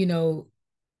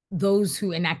 those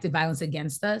who enacted violence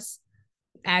against us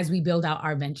as we build out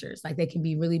our ventures. Like, they can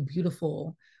be really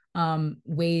beautiful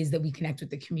ways that we connect with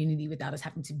the community without us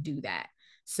having to do that.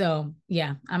 So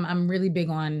yeah, I'm really big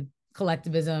on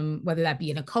collectivism, whether that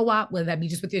be in a co-op, whether that be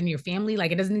just within your family.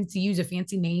 Like, it doesn't need to use a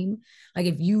fancy name. Like,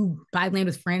 if you buy land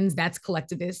with friends, that's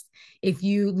collectivist. If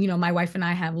my wife and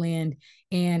I have land,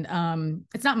 and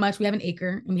it's not much. We have an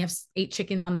acre and we have 8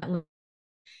 chickens on that land.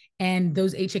 And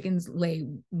those 8 chickens lay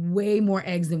way more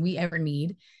eggs than we ever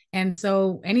need. And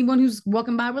so anyone who's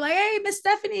walking by, we're like, hey, Miss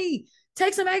Stephanie,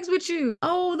 take some eggs with you.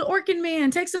 Oh, the Orchid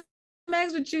Man, take some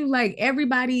eggs with you. Like,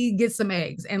 everybody gets some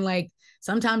eggs. And like,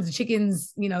 sometimes the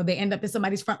chickens, they end up in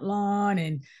somebody's front lawn.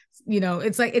 And,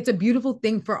 it's like, it's a beautiful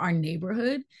thing for our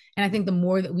neighborhood. And I think the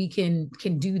more that we can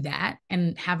do that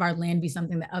and have our land be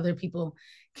something that other people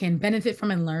can benefit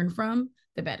from and learn from,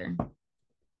 the better.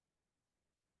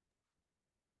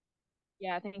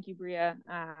 Yeah, thank you, Brea.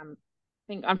 I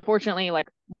think, unfortunately, like,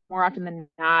 more often than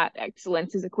not,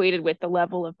 excellence is equated with the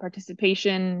level of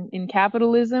participation in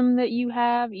capitalism that you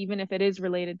have, even if it is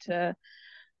related to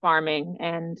farming.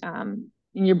 And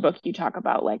in your book, you talk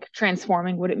about, like,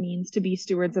 transforming what it means to be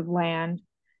stewards of land.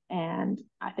 And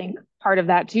I think part of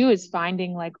that too is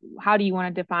finding, like, how do you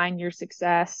want to define your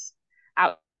success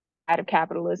outside of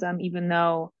capitalism, even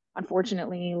though,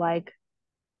 unfortunately, like,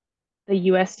 the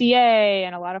USDA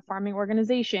and a lot of farming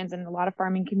organizations and a lot of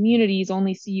farming communities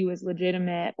only see you as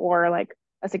legitimate or like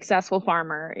a successful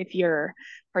farmer if you're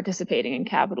participating in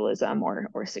capitalism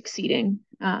or succeeding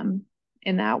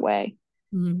in that way.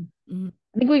 Mm-hmm.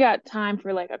 I think we got time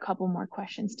for like a couple more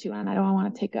questions too, and I don't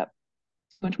want to take up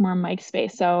too much more mic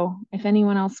space. So if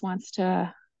anyone else wants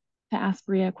to ask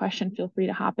Brea a question, feel free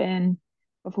to hop in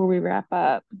before we wrap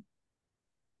up.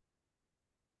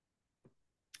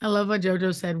 I love what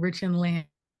JoJo said, rich in land.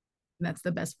 That's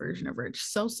the best version of rich.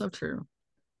 So true.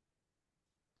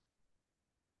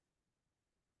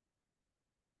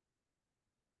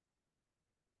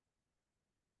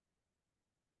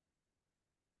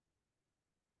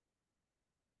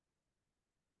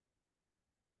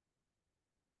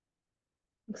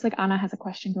 Looks like Anna has a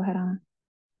question. Go ahead, Anna.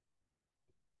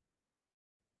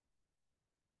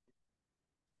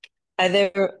 Hi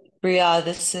there, Brea.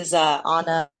 This is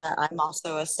Anna. I'm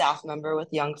also a staff member with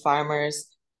Young Farmers.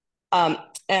 And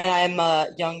I'm a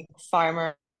young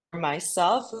farmer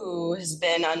myself who has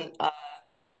been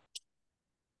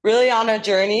really on a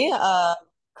journey of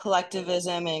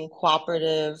collectivism and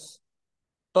cooperative,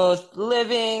 both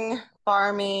living,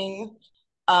 farming.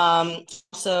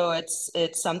 So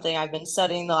it's something I've been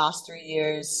studying the last 3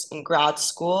 years in grad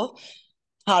school,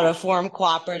 how to form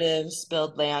cooperatives,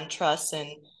 build land trusts, and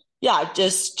yeah,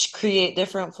 just create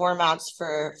different formats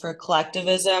for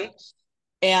collectivism.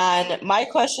 And my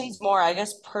question's more, I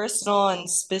guess, personal and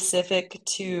specific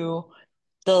to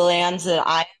the lands that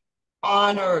I'm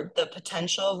on, or the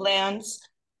potential of lands.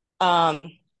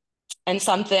 And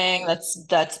something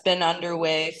that's been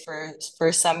underway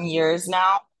for some years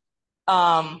now.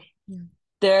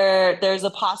 There's a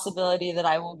possibility that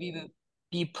I will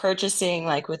be purchasing,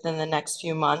 like, within the next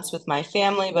few months with my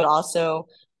family, but also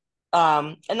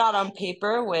and not on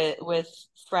paper, with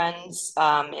friends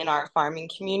in our farming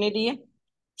community.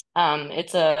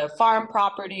 It's a farm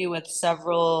property with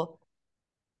several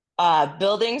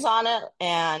buildings on it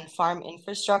and farm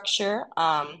infrastructure.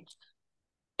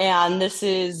 And this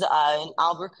is in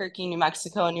Albuquerque, New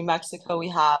Mexico. In New Mexico, we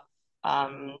have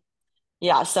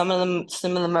Yeah, some of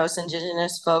the most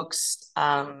indigenous folks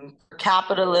per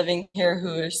capita living here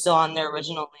who are still on their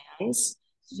original lands.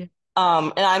 Yeah.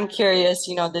 And I'm curious,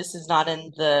 you know, this is not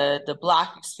in the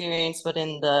Black experience, but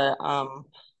in the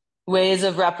ways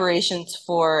of reparations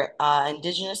for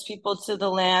indigenous people to the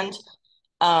land.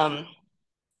 I'm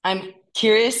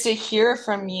curious to hear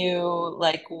from you,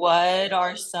 like, what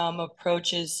are some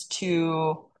approaches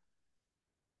to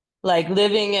like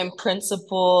living in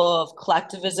principle of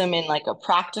collectivism in like a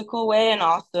practical way, and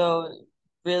also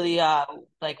really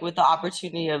like with the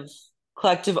opportunity of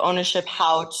collective ownership,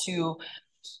 how to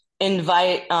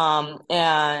invite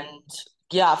and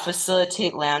yeah,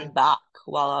 facilitate land back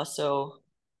while also,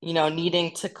 you know,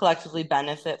 needing to collectively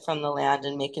benefit from the land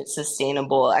and make it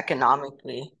sustainable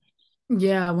economically.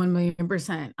 Yeah,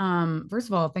 1,000,000%. First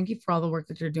of all, thank you for all the work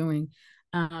that you're doing.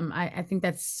 I think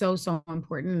that's so, so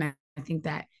important. And I think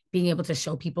that being able to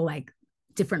show people like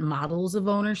different models of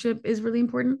ownership is really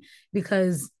important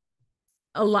because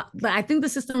a lot, I think the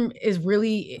system is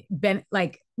really been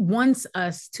like wants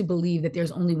us to believe that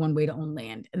there's only one way to own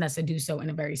land, and that's to do so in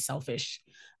a very selfish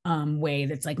way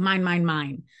that's like mine, mine,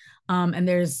 mine. And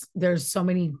there's so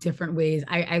many different ways.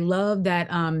 I love that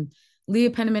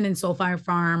Leah Penniman and Soulfire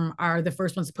Farm are the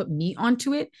first ones to put meat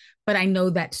onto it, but I know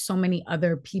that so many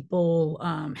other people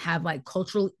have like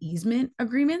cultural easement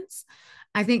agreements.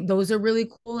 I think those are really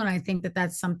cool, and I think that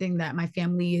that's something that my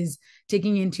family is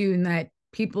taking into, and that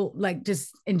people like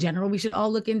just in general we should all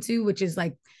look into, which is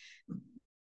like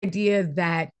the idea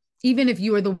that even if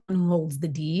you are the one who holds the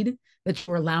deed, that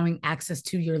you're allowing access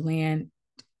to your land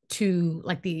to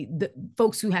like the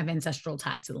folks who have ancestral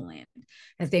ties to the land,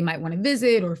 that they might want to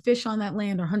visit or fish on that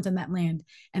land or hunt on that land,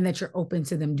 and that you're open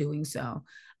to them doing so.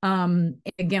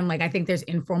 Again, like I think there's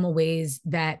informal ways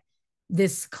that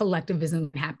this collectivism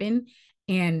can happen.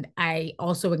 And I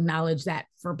also acknowledge that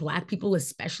for Black people,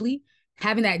 especially,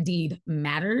 having that deed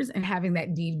matters, and having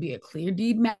that deed be a clear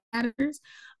deed matters.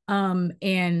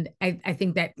 And I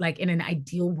think that like in an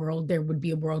ideal world, there would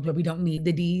be a world where we don't need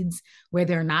the deeds, where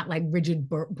they're not like rigid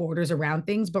borders around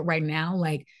things. But right now,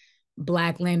 like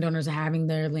Black landowners are having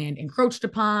their land encroached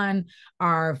upon,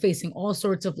 are facing all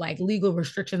sorts of like legal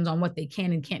restrictions on what they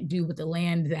can and can't do with the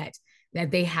land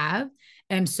that they have.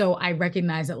 And so I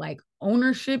recognize that like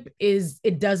ownership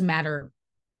it does matter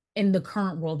in the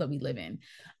current world that we live in.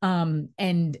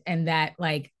 And that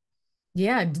like,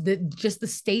 yeah, just the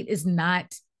state is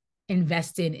not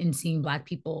invested in seeing Black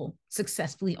people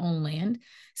successfully own land.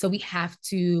 So we have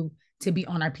to be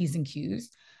on our P's and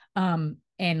Q's. And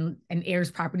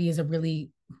heirs property is a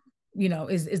really, you know,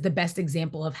 is the best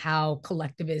example of how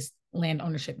collectivist land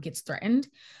ownership gets threatened.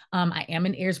 I am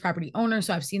an heirs property owner,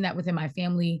 so I've seen that within my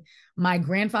family. My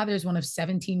grandfather is one of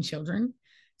 17 children.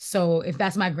 So if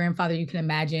that's my grandfather, you can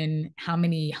imagine how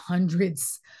many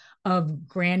hundreds of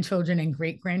grandchildren and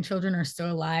great grandchildren are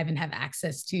still alive and have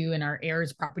access to and are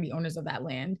heirs property owners of that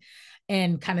land.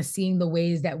 And kind of seeing the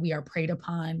ways that we are preyed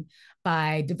upon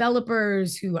by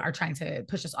developers who are trying to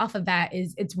push us off of that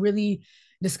it's really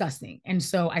disgusting. And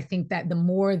so I think that the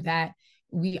more that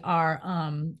we are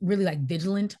really like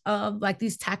vigilant of like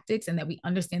these tactics, and that we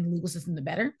understand the legal system, the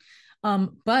better.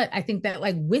 But I think that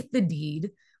like with the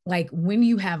deed, like when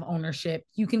you have ownership,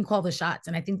 you can call the shots,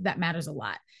 and I think that matters a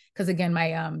lot. Because again,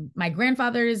 my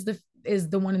grandfather is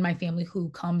the one in my family who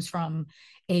comes from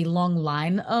a long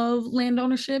line of land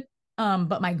ownership.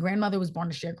 But my grandmother was born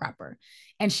a sharecropper,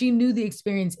 and she knew the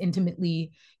experience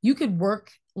intimately. You could work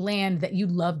land that you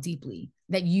love deeply,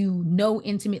 that you know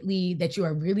intimately, that you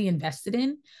are really invested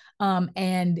in.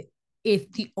 And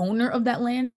if the owner of that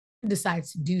land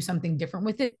decides to do something different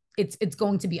with it, it's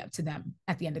going to be up to them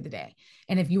at the end of the day.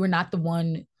 And if you are not the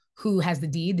one who has the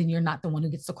deed, then you're not the one who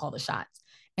gets to call the shots.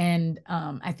 And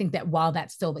I think that while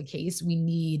that's still the case, we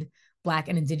need Black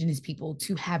and Indigenous people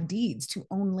to have deeds, to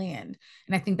own land.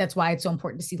 And I think that's why it's so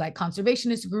important to see like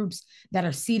conservationist groups that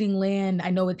are ceding land. I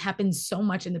know it happens so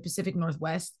much in the Pacific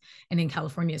Northwest and in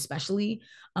California, especially,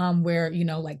 where, you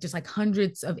know, like just like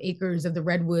hundreds of acres of the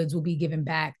redwoods will be given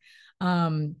back.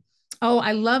 Oh,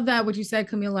 I love that what you said,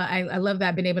 Camila. I love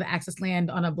that, being able to access land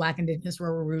on a Black Indigenous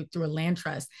rural route through a land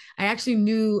trust. I actually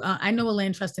I know a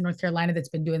land trust in North Carolina that's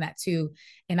been doing that too.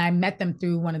 And I met them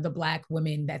through one of the Black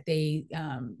women that they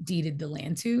deeded the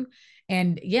land to.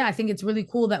 And yeah, I think it's really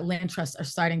cool that land trusts are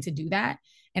starting to do that.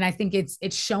 And I think it's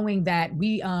showing that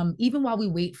we, even while we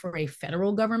wait for a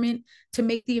federal government to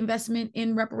make the investment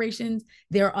in reparations,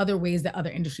 there are other ways that other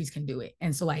industries can do it.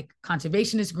 And so like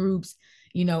conservationist groups,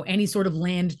 you know, any sort of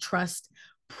land trust,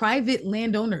 private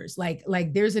landowners, like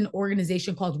there's an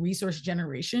organization called Resource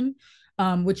Generation,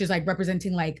 which is like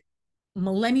representing like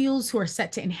millennials who are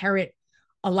set to inherit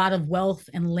a lot of wealth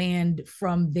and land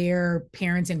from their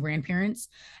parents and grandparents,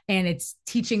 and it's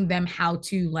teaching them how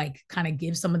to like kind of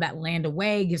give some of that land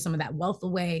away, give some of that wealth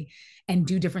away, and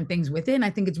do different things with it. And I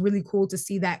think it's really cool to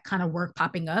see that kind of work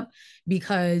popping up,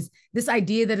 because this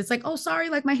idea that it's like, oh, sorry,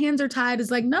 like my hands are tied, is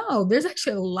like, no, there's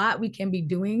actually a lot we can be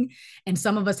doing, and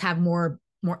some of us have more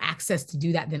access to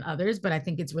do that than others, but I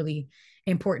think it's really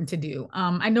important to do.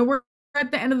 I know we're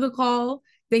at the end of the call.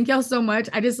 Thank y'all so much.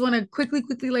 I just want to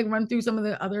quickly like run through some of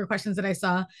the other questions that I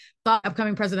saw. The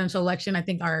upcoming presidential election, I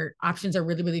think our options are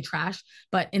really, really trash.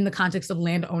 But in the context of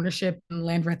land ownership and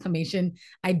land reclamation,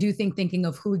 I do think thinking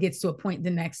of who gets to appoint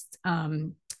the next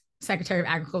Secretary of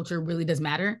Agriculture really does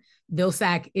matter.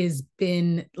 Vilsack has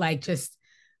been like just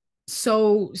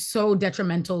so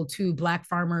detrimental to Black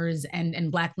farmers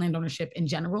and Black land ownership in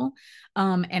general.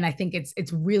 And I think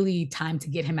it's really time to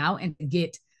get him out and to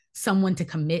get someone to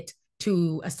commit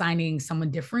to assigning someone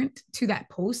different to that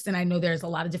post. And I know there's a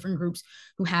lot of different groups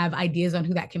who have ideas on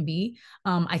who that can be.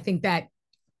 I think that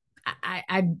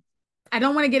I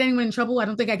don't want to get anyone in trouble. I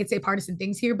don't think I could say partisan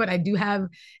things here, but I do have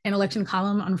an election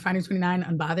column on Refinery 29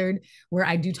 Unbothered, where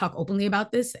I do talk openly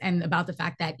about this and about the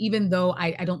fact that even though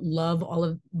I don't love all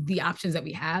of the options that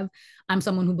we have, I'm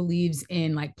someone who believes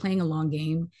in like playing a long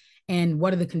game and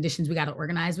what are the conditions we got to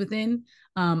organize within.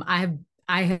 I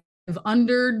have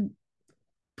under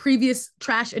previous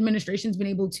trash administrations been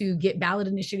able to get ballot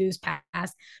initiatives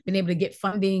passed, been able to get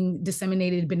funding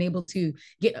disseminated, been able to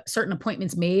get certain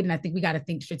appointments made. And I think we got to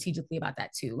think strategically about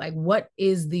that too. Like, what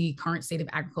is the current state of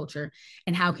agriculture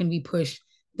and how can we push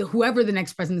whoever the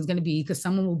next president is going to be, because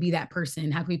someone will be that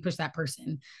person. How can we push that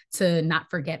person to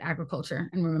not forget agriculture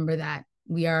and remember that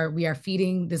we are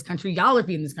feeding this country, y'all are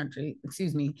feeding this country,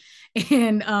 excuse me,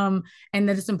 and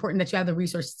that it's important that you have the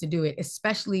resources to do it,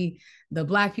 especially the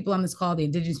Black people on this call, the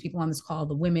Indigenous people on this call,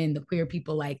 the women, the queer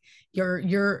people. Like you're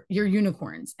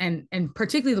unicorns, and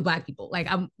particularly the Black people. Like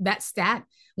that stat,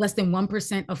 less than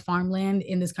 1% of farmland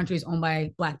in this country is owned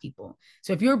by Black people.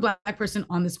 So if you're a Black person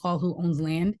on this call who owns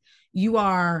land, you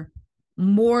are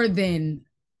more than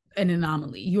an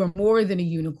anomaly. You are more than a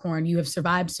unicorn. You have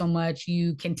survived so much.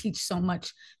 You can teach so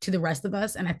much to the rest of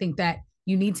us. And I think that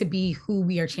you need to be who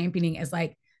we are championing as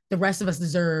like the rest of us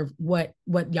deserve what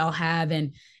y'all have,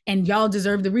 and y'all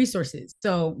deserve the resources.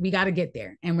 So we got to get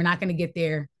there, and we're not going to get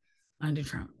there under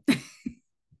Trump.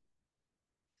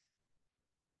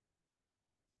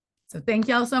 So thank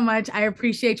y'all so much. I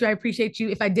appreciate you. I appreciate you.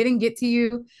 If I didn't get to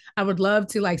you, I would love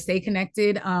to like stay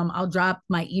connected. I'll drop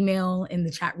my email in the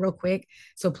chat real quick.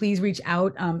 So please reach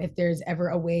out if there's ever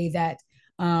a way that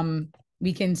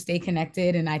we can stay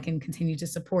connected and I can continue to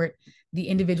support the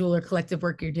individual or collective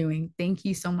work you're doing. Thank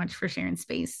you so much for sharing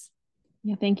space.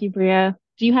 Yeah, thank you, Brea.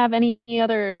 Do you have any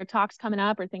other talks coming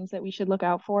up or things that we should look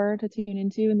out for to tune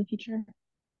into in the future?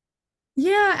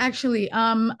 Yeah, actually,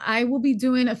 I will be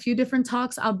doing a few different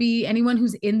talks. Anyone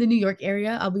who's in the New York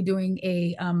area, I'll be doing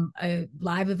a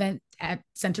live event at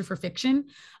Center for Fiction,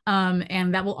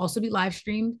 and that will also be live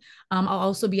streamed. I'll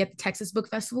also be at the Texas Book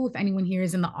Festival. If anyone here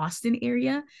is in the Austin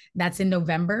area, that's in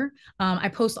November. I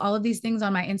post all of these things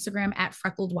on my Instagram at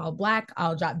Freckled While Black.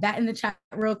 I'll drop that in the chat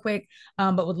real quick,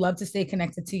 but would love to stay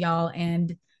connected to y'all.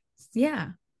 And yeah,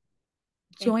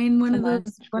 join one of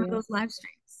those live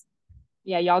streams.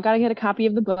 Yeah, y'all got to get a copy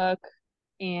of the book.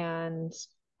 And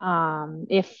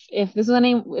if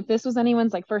this was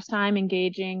anyone's like first time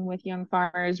engaging with young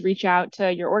farmers, reach out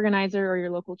to your organizer or your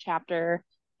local chapter,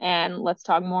 and let's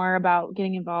talk more about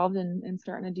getting involved and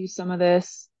starting to do some of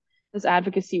this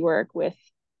advocacy work with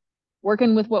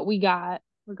working with what we got,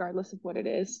 regardless of what it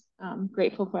is.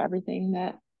 Grateful for everything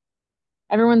that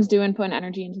everyone's doing, putting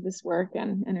energy into this work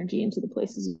and energy into the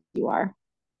places you are.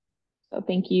 So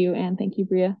thank you, and thank you,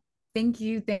 Brea. Thank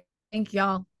you. Thank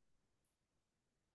y'all.